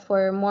allows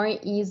for more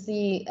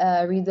easy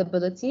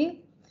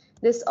readability.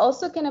 This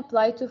also can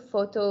apply to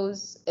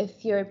photos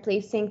if you're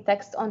placing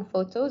text on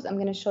photos. I'm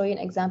going to show you an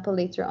example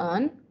later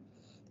on.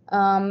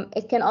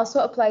 It can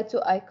also apply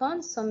to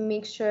icons, so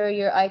make sure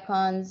your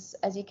icons,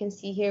 as you can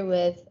see here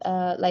with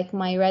like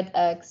my red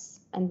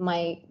X and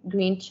my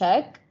green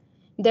check,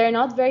 they're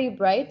not very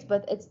bright,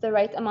 but it's the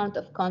right amount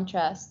of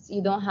contrast.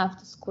 You don't have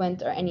to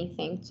squint or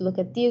anything to look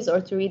at these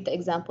or to read the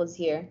examples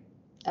here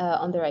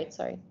on the right,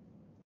 sorry.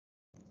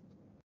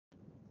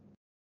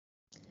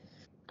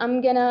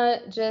 I'm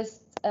gonna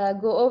just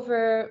go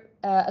over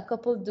a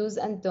couple do's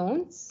and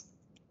don'ts.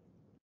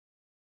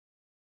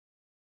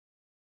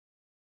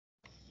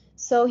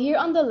 So here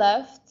on the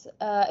left,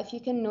 if you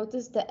can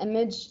notice, the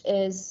image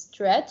is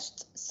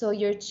stretched. So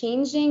you're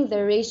changing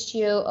the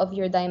ratio of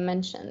your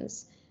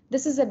dimensions.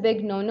 This is a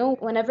big no-no.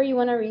 Whenever you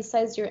want to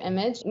resize your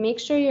image, make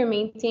sure you're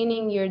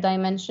maintaining your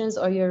dimensions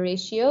or your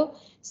ratio.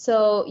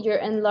 So you're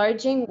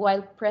enlarging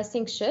while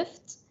pressing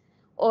Shift.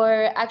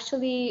 Or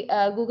actually,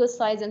 Google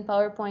Slides and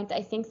PowerPoint,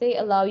 I think they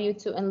allow you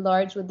to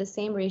enlarge with the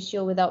same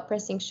ratio without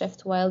pressing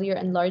Shift while you're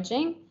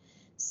enlarging.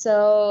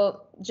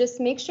 So just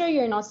make sure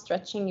you're not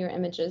stretching your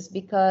images,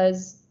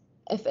 because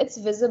if it's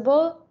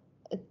visible,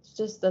 it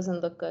just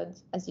doesn't look good,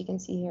 as you can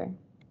see here.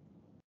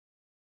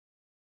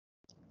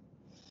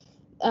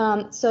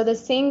 So the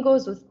same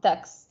goes with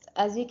text.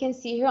 As you can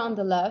see here on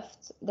the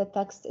left, the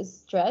text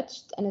is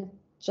stretched and it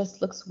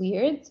just looks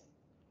weird.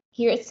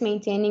 Here it's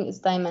maintaining its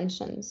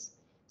dimensions.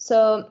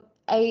 So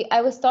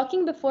I was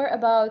talking before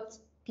about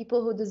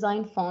people who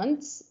design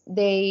fonts.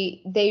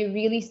 They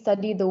really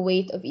study the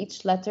weight of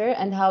each letter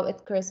and how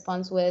it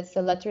corresponds with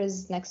the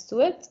letters next to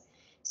it.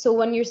 So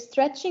when you're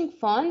stretching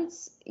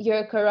fonts,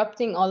 you're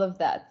corrupting all of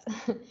that.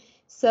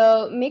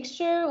 So make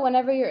sure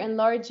whenever you're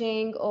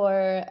enlarging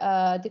or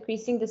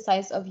decreasing the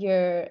size of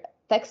your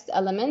text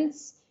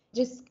elements,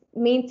 just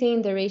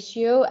maintain the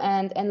ratio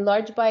and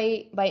enlarge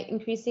by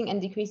increasing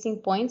and decreasing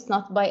points,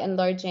 not by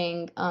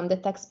enlarging the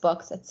text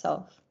box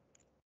itself.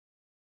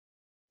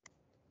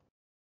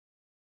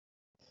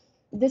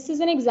 This is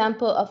an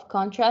example of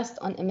contrast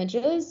on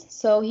images.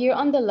 So here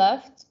on the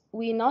left,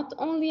 we not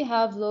only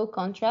have low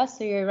contrast,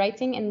 so you're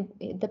writing,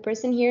 and the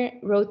person here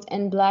wrote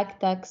in black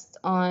text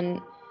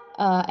on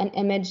an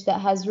image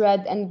that has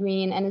red and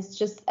green, and it's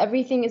just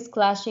everything is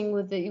clashing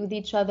with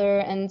each other,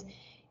 and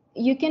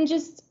you can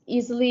just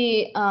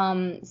easily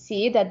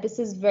see that this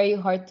is very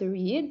hard to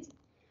read.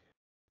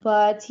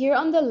 But here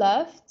on the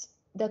left,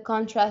 the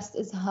contrast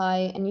is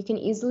high, and you can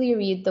easily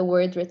read the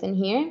word written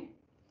here.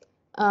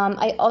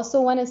 I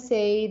also want to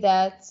say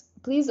that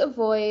please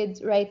avoid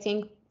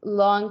writing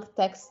long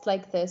text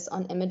like this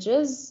on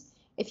images.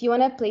 If you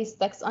want to place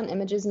text on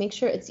images, make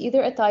sure it's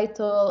either a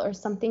title or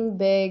something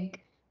big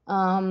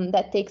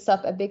that takes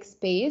up a big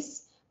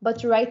space.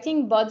 But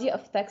writing body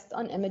of text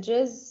on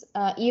images,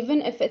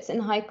 even if it's in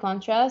high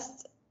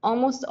contrast,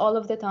 almost all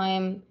of the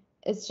time,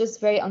 it's just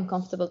very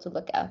uncomfortable to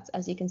look at,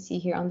 as you can see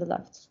here on the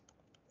left.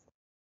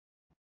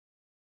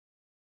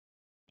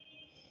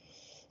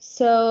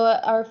 So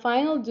our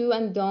final do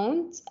and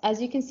don't,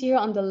 as you can see here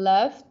on the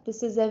left,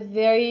 this is a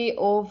very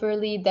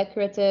overly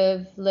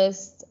decorative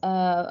list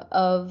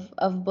of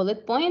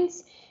bullet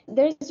points.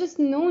 There's just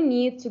no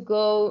need to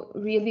go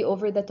really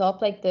over the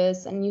top like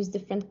this and use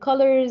different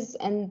colors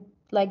and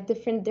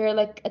there are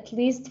like at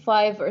least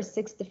 5 or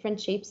 6 different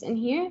shapes in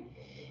here.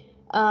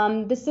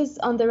 This is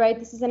on the right.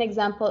 This is an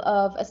example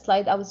of a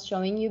slide I was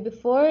showing you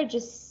before,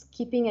 just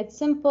keeping it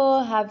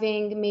simple,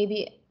 having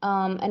maybe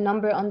a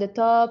number on the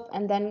top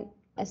and then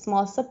a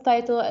small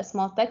subtitle, a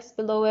small text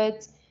below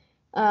it.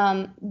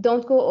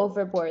 Don't go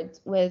overboard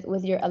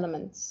with your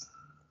elements.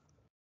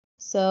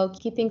 So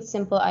keeping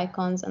simple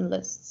icons and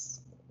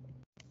lists.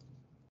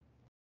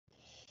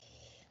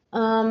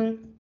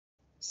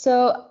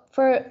 So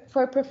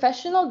for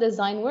professional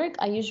design work,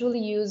 I usually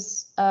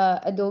use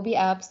Adobe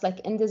apps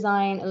like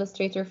InDesign,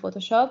 Illustrator,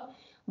 Photoshop.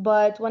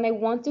 But when I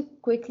want to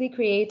quickly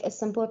create a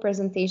simple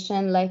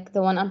presentation like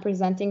the one I'm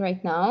presenting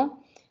right now,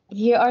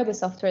 here are the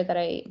software that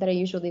I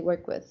usually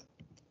work with.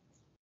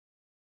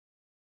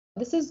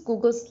 This is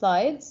Google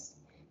Slides.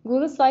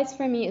 Google Slides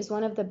for me is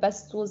one of the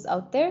best tools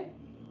out there.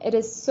 It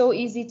is so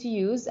easy to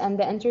use and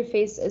the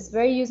interface is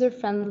very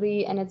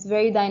user-friendly and it's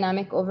very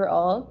dynamic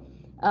overall.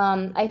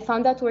 I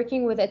found that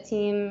working with a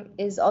team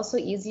is also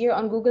easier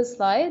on Google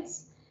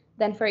Slides.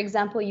 than, for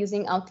example,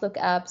 using Outlook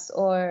apps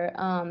or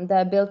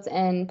the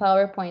built-in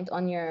PowerPoint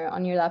on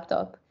your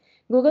laptop.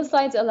 Google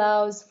Slides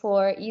allows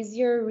for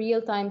easier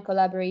real-time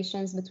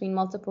collaborations between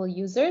multiple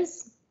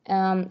users.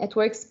 It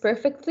works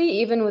perfectly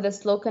even with a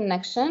slow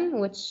connection,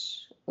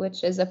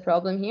 which is a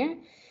problem here.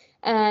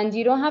 And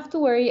you don't have to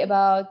worry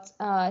about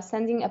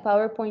sending a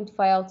PowerPoint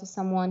file to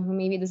someone who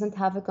maybe doesn't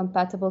have a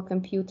compatible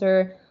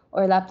computer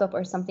or laptop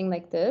or something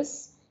like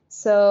this.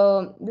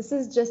 So this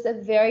is just a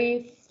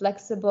very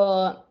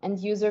flexible and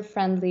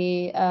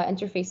user-friendly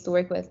interface to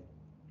work with.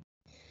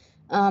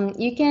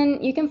 You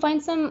can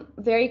find some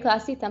very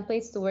classy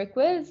templates to work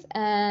with,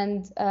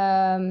 and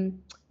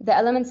the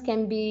elements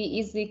can be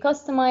easily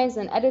customized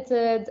and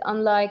edited,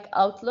 unlike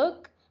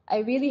Outlook. I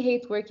really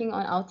hate working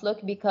on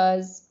Outlook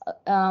because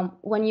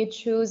when you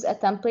choose a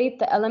template,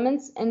 the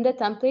elements in the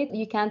template,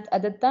 you can't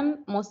edit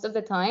them most of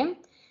the time,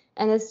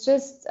 and it's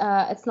just,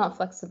 it's not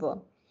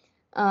flexible.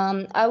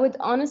 I would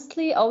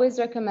honestly always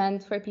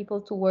recommend for people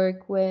to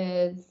work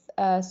with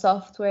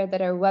software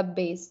that are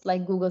web-based,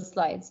 like Google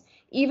Slides.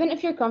 Even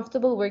if you're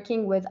comfortable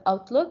working with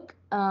Outlook,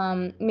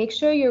 make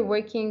sure you're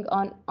working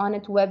on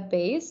it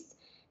web-based,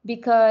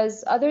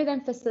 because other than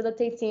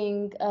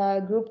facilitating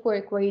group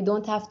work where you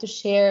don't have to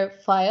share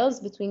files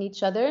between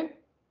each other,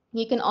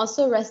 you can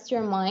also rest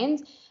your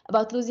mind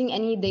about losing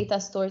any data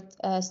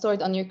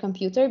stored on your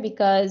computer,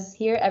 because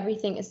here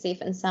everything is safe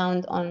and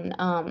sound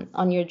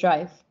on your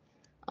drive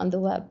on the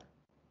web.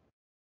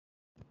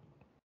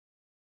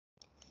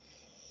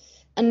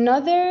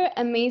 Another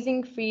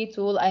amazing free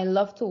tool I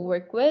love to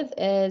work with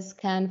is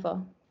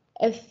Canva.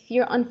 If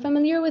you're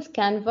unfamiliar with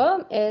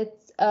Canva,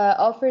 it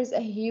offers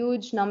a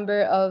huge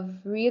number of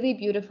really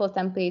beautiful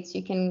templates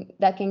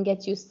that can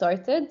get you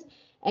started.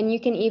 And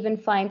you can even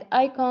find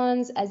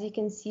icons, as you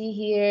can see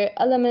here,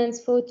 elements,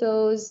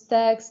 photos,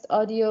 text,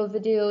 audio,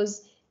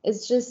 videos.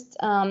 It's just,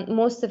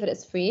 most of it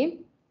is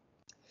free.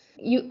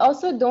 You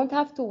also don't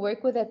have to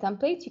work with a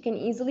template. You can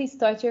easily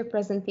start your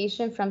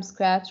presentation from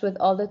scratch with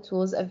all the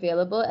tools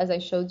available, as I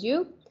showed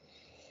you.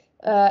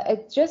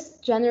 It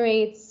just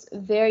generates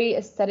very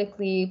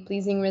aesthetically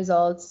pleasing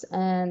results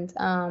and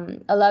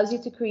allows you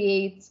to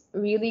create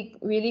really,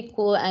 really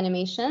cool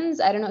animations.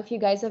 I don't know if you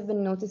guys have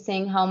been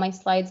noticing how my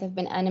slides have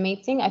been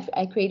animating.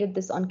 I created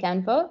this on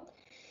Canva.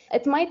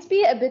 It might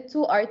be a bit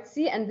too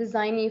artsy and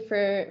designy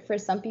for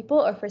some people,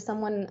 or for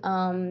someone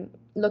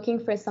looking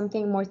for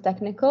something more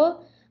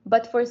technical.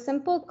 But for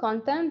simple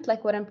content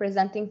like what I'm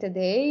presenting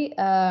today,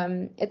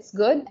 it's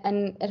good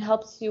and it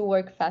helps you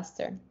work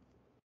faster.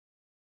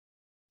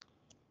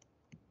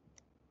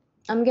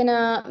 I'm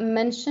gonna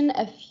mention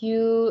a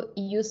few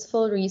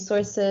useful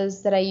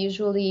resources that I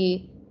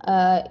usually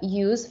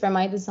use for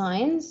my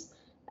designs,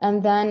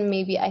 and then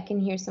maybe I can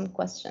hear some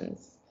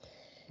questions.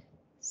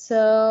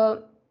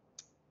 So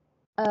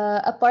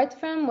apart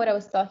from what I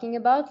was talking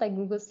about, like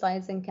Google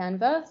Slides and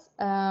Canva,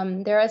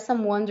 there are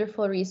some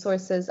wonderful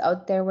resources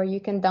out there where you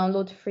can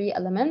download free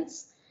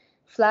elements.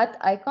 Flat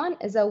Icon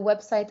is a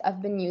website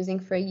I've been using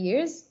for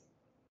years.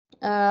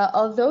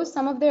 Although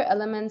some of their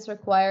elements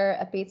require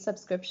a paid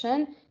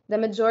subscription, the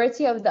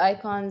majority of the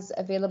icons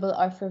available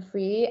are for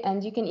free,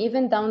 and you can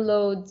even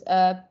download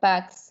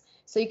packs.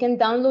 So you can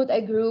download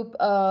a group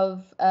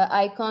of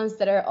icons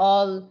that are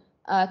all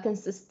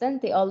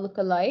consistent, they all look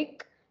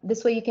alike.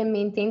 This way you can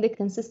maintain the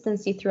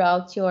consistency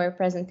throughout your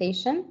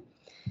presentation.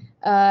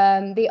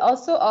 They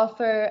also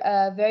offer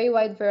a very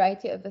wide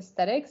variety of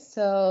aesthetics.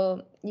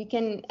 So you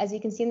can, as you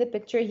can see in the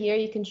picture here,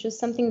 you can choose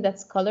something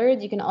that's colored.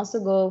 You can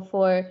also go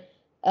for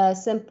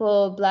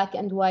simple black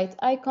and white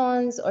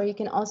icons, or you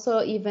can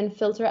also even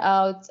filter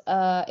out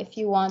if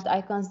you want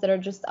icons that are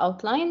just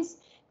outlines.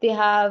 They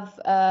have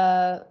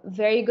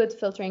very good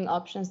filtering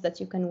options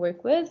that you can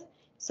work with.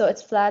 So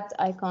it's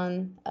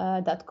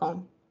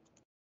flaticon.com.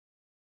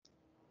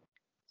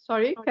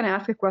 Sorry, can I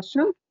ask a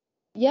question?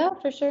 Yeah,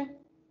 for sure.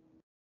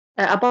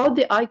 About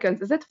the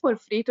icons, is it for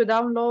free to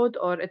download,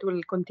 or it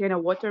will contain a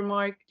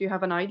watermark? Do you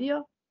have an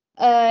idea?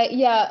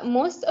 Yeah,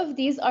 most of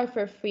these are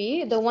for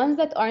free. The ones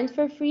that aren't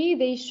for free,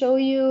 they show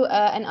you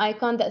an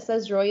icon that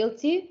says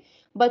royalty,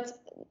 but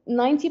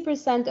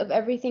 90% of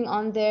everything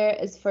on there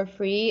is for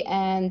free,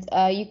 and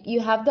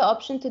you have the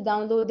option to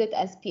download it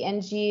as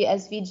PNG,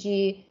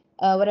 SVG,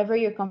 whatever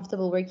you're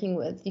comfortable working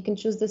with. You can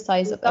choose the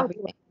size of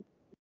everything.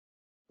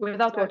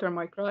 Without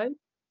watermark, right?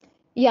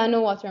 Yeah,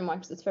 no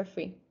watermarks. It's for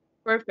free.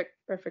 Perfect,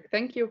 perfect.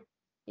 Thank you.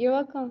 You're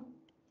welcome.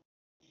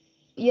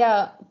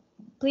 Yeah,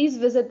 please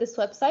visit this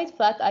website,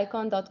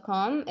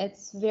 flaticon.com.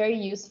 It's very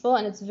useful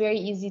and it's very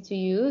easy to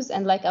use.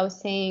 And like I was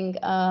saying,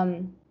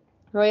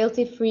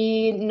 royalty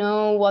free,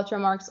 no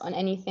watermarks on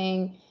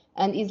anything,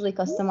 and easily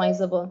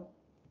customizable.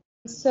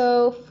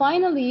 So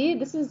finally,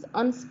 this is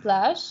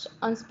Unsplash,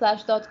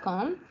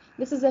 unsplash.com.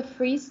 This is a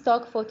free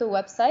stock photo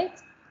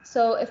website.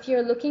 So if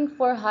you're looking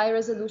for high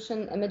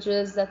resolution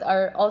images that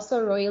are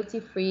also royalty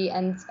free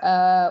and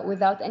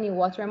without any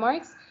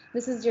watermarks,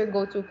 this is your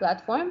go-to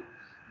platform.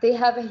 They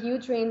have a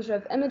huge range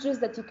of images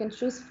that you can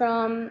choose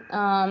from,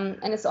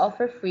 and it's all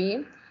for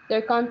free.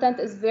 Their content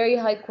is very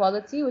high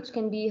quality, which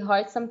can be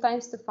hard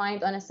sometimes to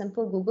find on a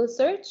simple Google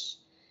search.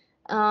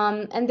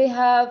 And they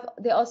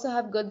also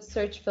have good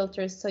search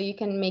filters, so you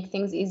can make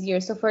things easier.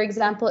 So for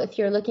example, if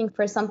you're looking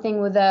for something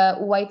with a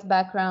white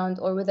background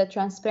or with a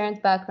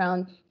transparent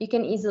background, you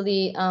can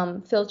easily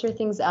filter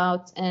things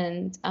out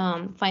and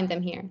find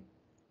them here.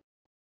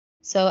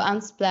 So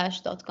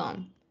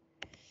unsplash.com.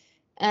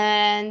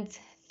 And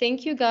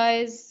thank you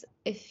guys.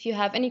 If you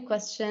have any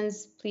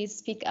questions, please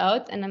speak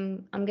out, and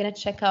I'm gonna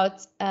check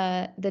out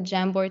the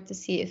Jamboard to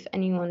see if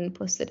anyone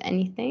posted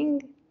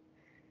anything.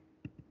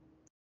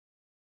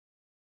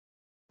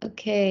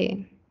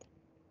 Okay.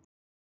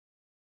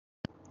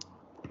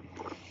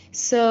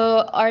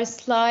 So our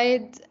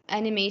slide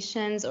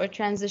animations or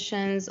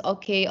transitions,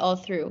 okay, all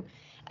through.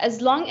 As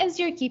long as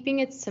you're keeping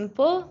it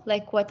simple,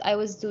 like what I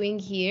was doing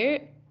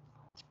here,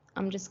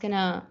 I'm just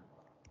gonna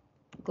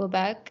go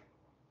back.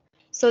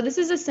 So this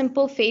is a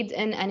simple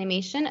fade-in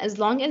animation. As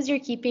long as you're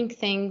keeping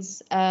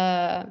things,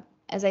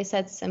 as I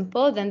said,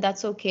 simple, then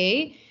that's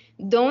okay.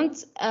 Don't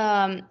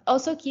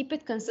also keep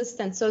it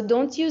consistent. So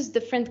don't use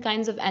different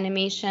kinds of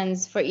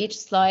animations for each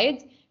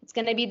slide. It's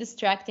gonna be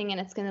distracting and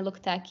it's gonna look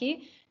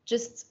tacky.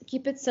 Just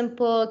keep it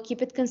simple,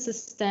 keep it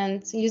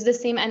consistent, use the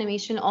same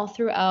animation all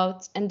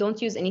throughout, and don't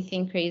use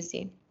anything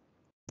crazy.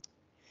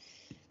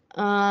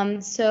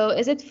 So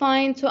is it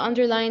fine to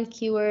underline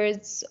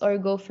keywords or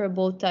go for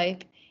bold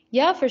type?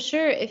 Yeah, for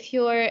sure. If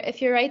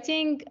you're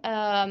writing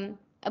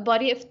a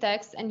body of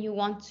text and you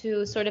want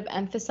to sort of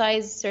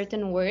emphasize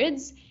certain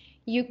words,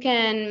 you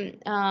can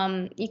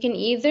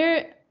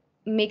either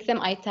make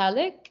them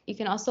italic, you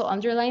can also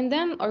underline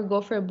them, or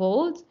go for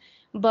bold.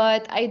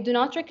 But I do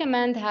not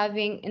recommend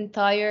having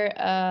entire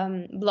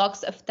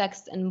blocks of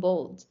text in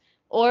bold,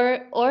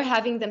 or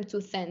having them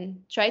too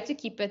thin. Try to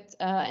keep it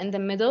in the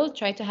middle.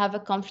 Try to have a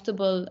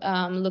comfortable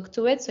look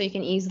to it so you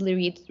can easily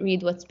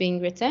read what's being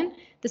written.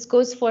 This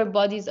goes for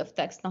bodies of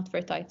text, not for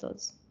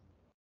titles.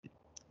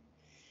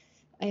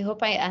 I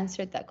hope I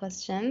answered that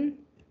question.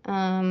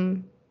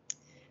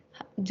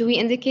 Do we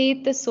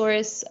indicate the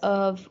source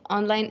of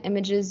online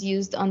images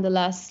used on the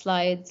last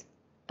slide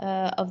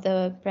of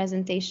the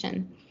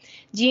presentation?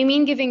 Do you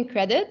mean giving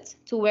credit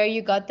to where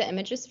you got the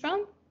images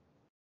from?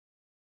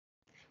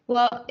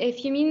 Well,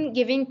 if you mean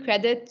giving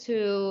credit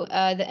to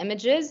the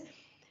images,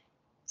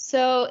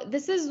 so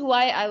this is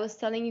why I was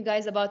telling you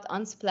guys about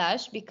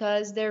Unsplash,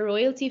 because they're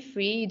royalty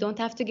free. You don't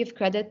have to give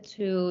credit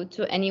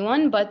to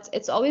anyone, but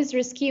it's always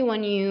risky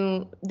when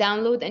you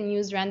download and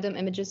use random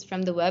images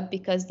from the web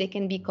because they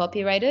can be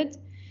copyrighted.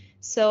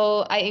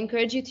 So I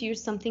encourage you to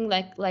use something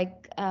like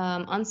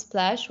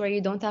Unsplash, where you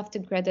don't have to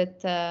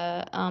credit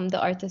the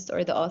artist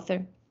or the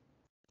author.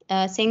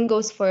 Same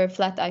goes for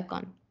Flat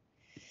Icon.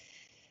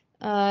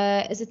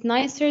 Is it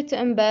nicer to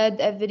embed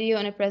a video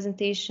in a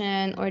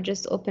presentation or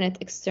just open it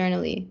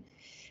externally?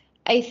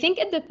 I think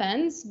it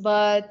depends,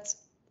 but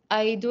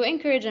I do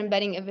encourage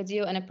embedding a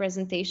video in a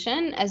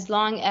presentation as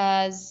long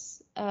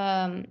as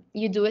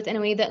you do it in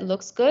a way that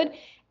looks good.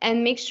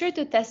 And make sure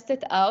to test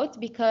it out,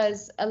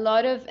 because a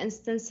lot of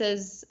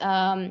instances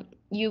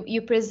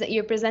you're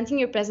presenting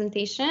your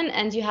presentation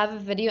and you have a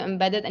video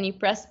embedded and you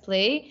press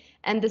play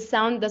and the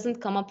sound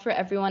doesn't come up for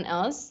everyone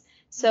else.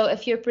 So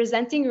if you're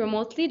presenting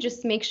remotely,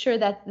 just make sure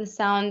that the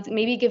sound,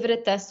 maybe give it a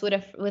test with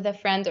a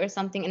friend or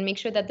something and make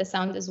sure that the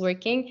sound is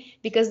working,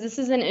 because this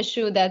is an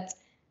issue that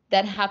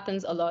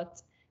happens a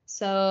lot.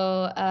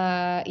 So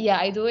yeah,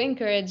 I do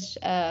encourage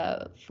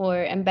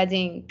for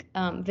embedding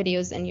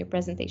videos in your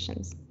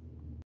presentations.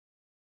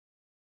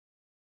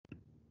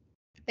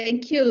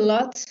 Thank you a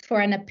lot for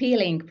an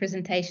appealing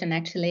presentation,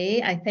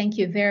 actually. I thank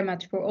you very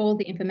much for all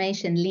the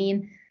information,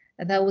 Lynn.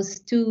 That was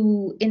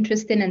too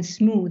interesting and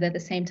smooth at the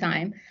same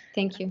time.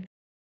 Thank you.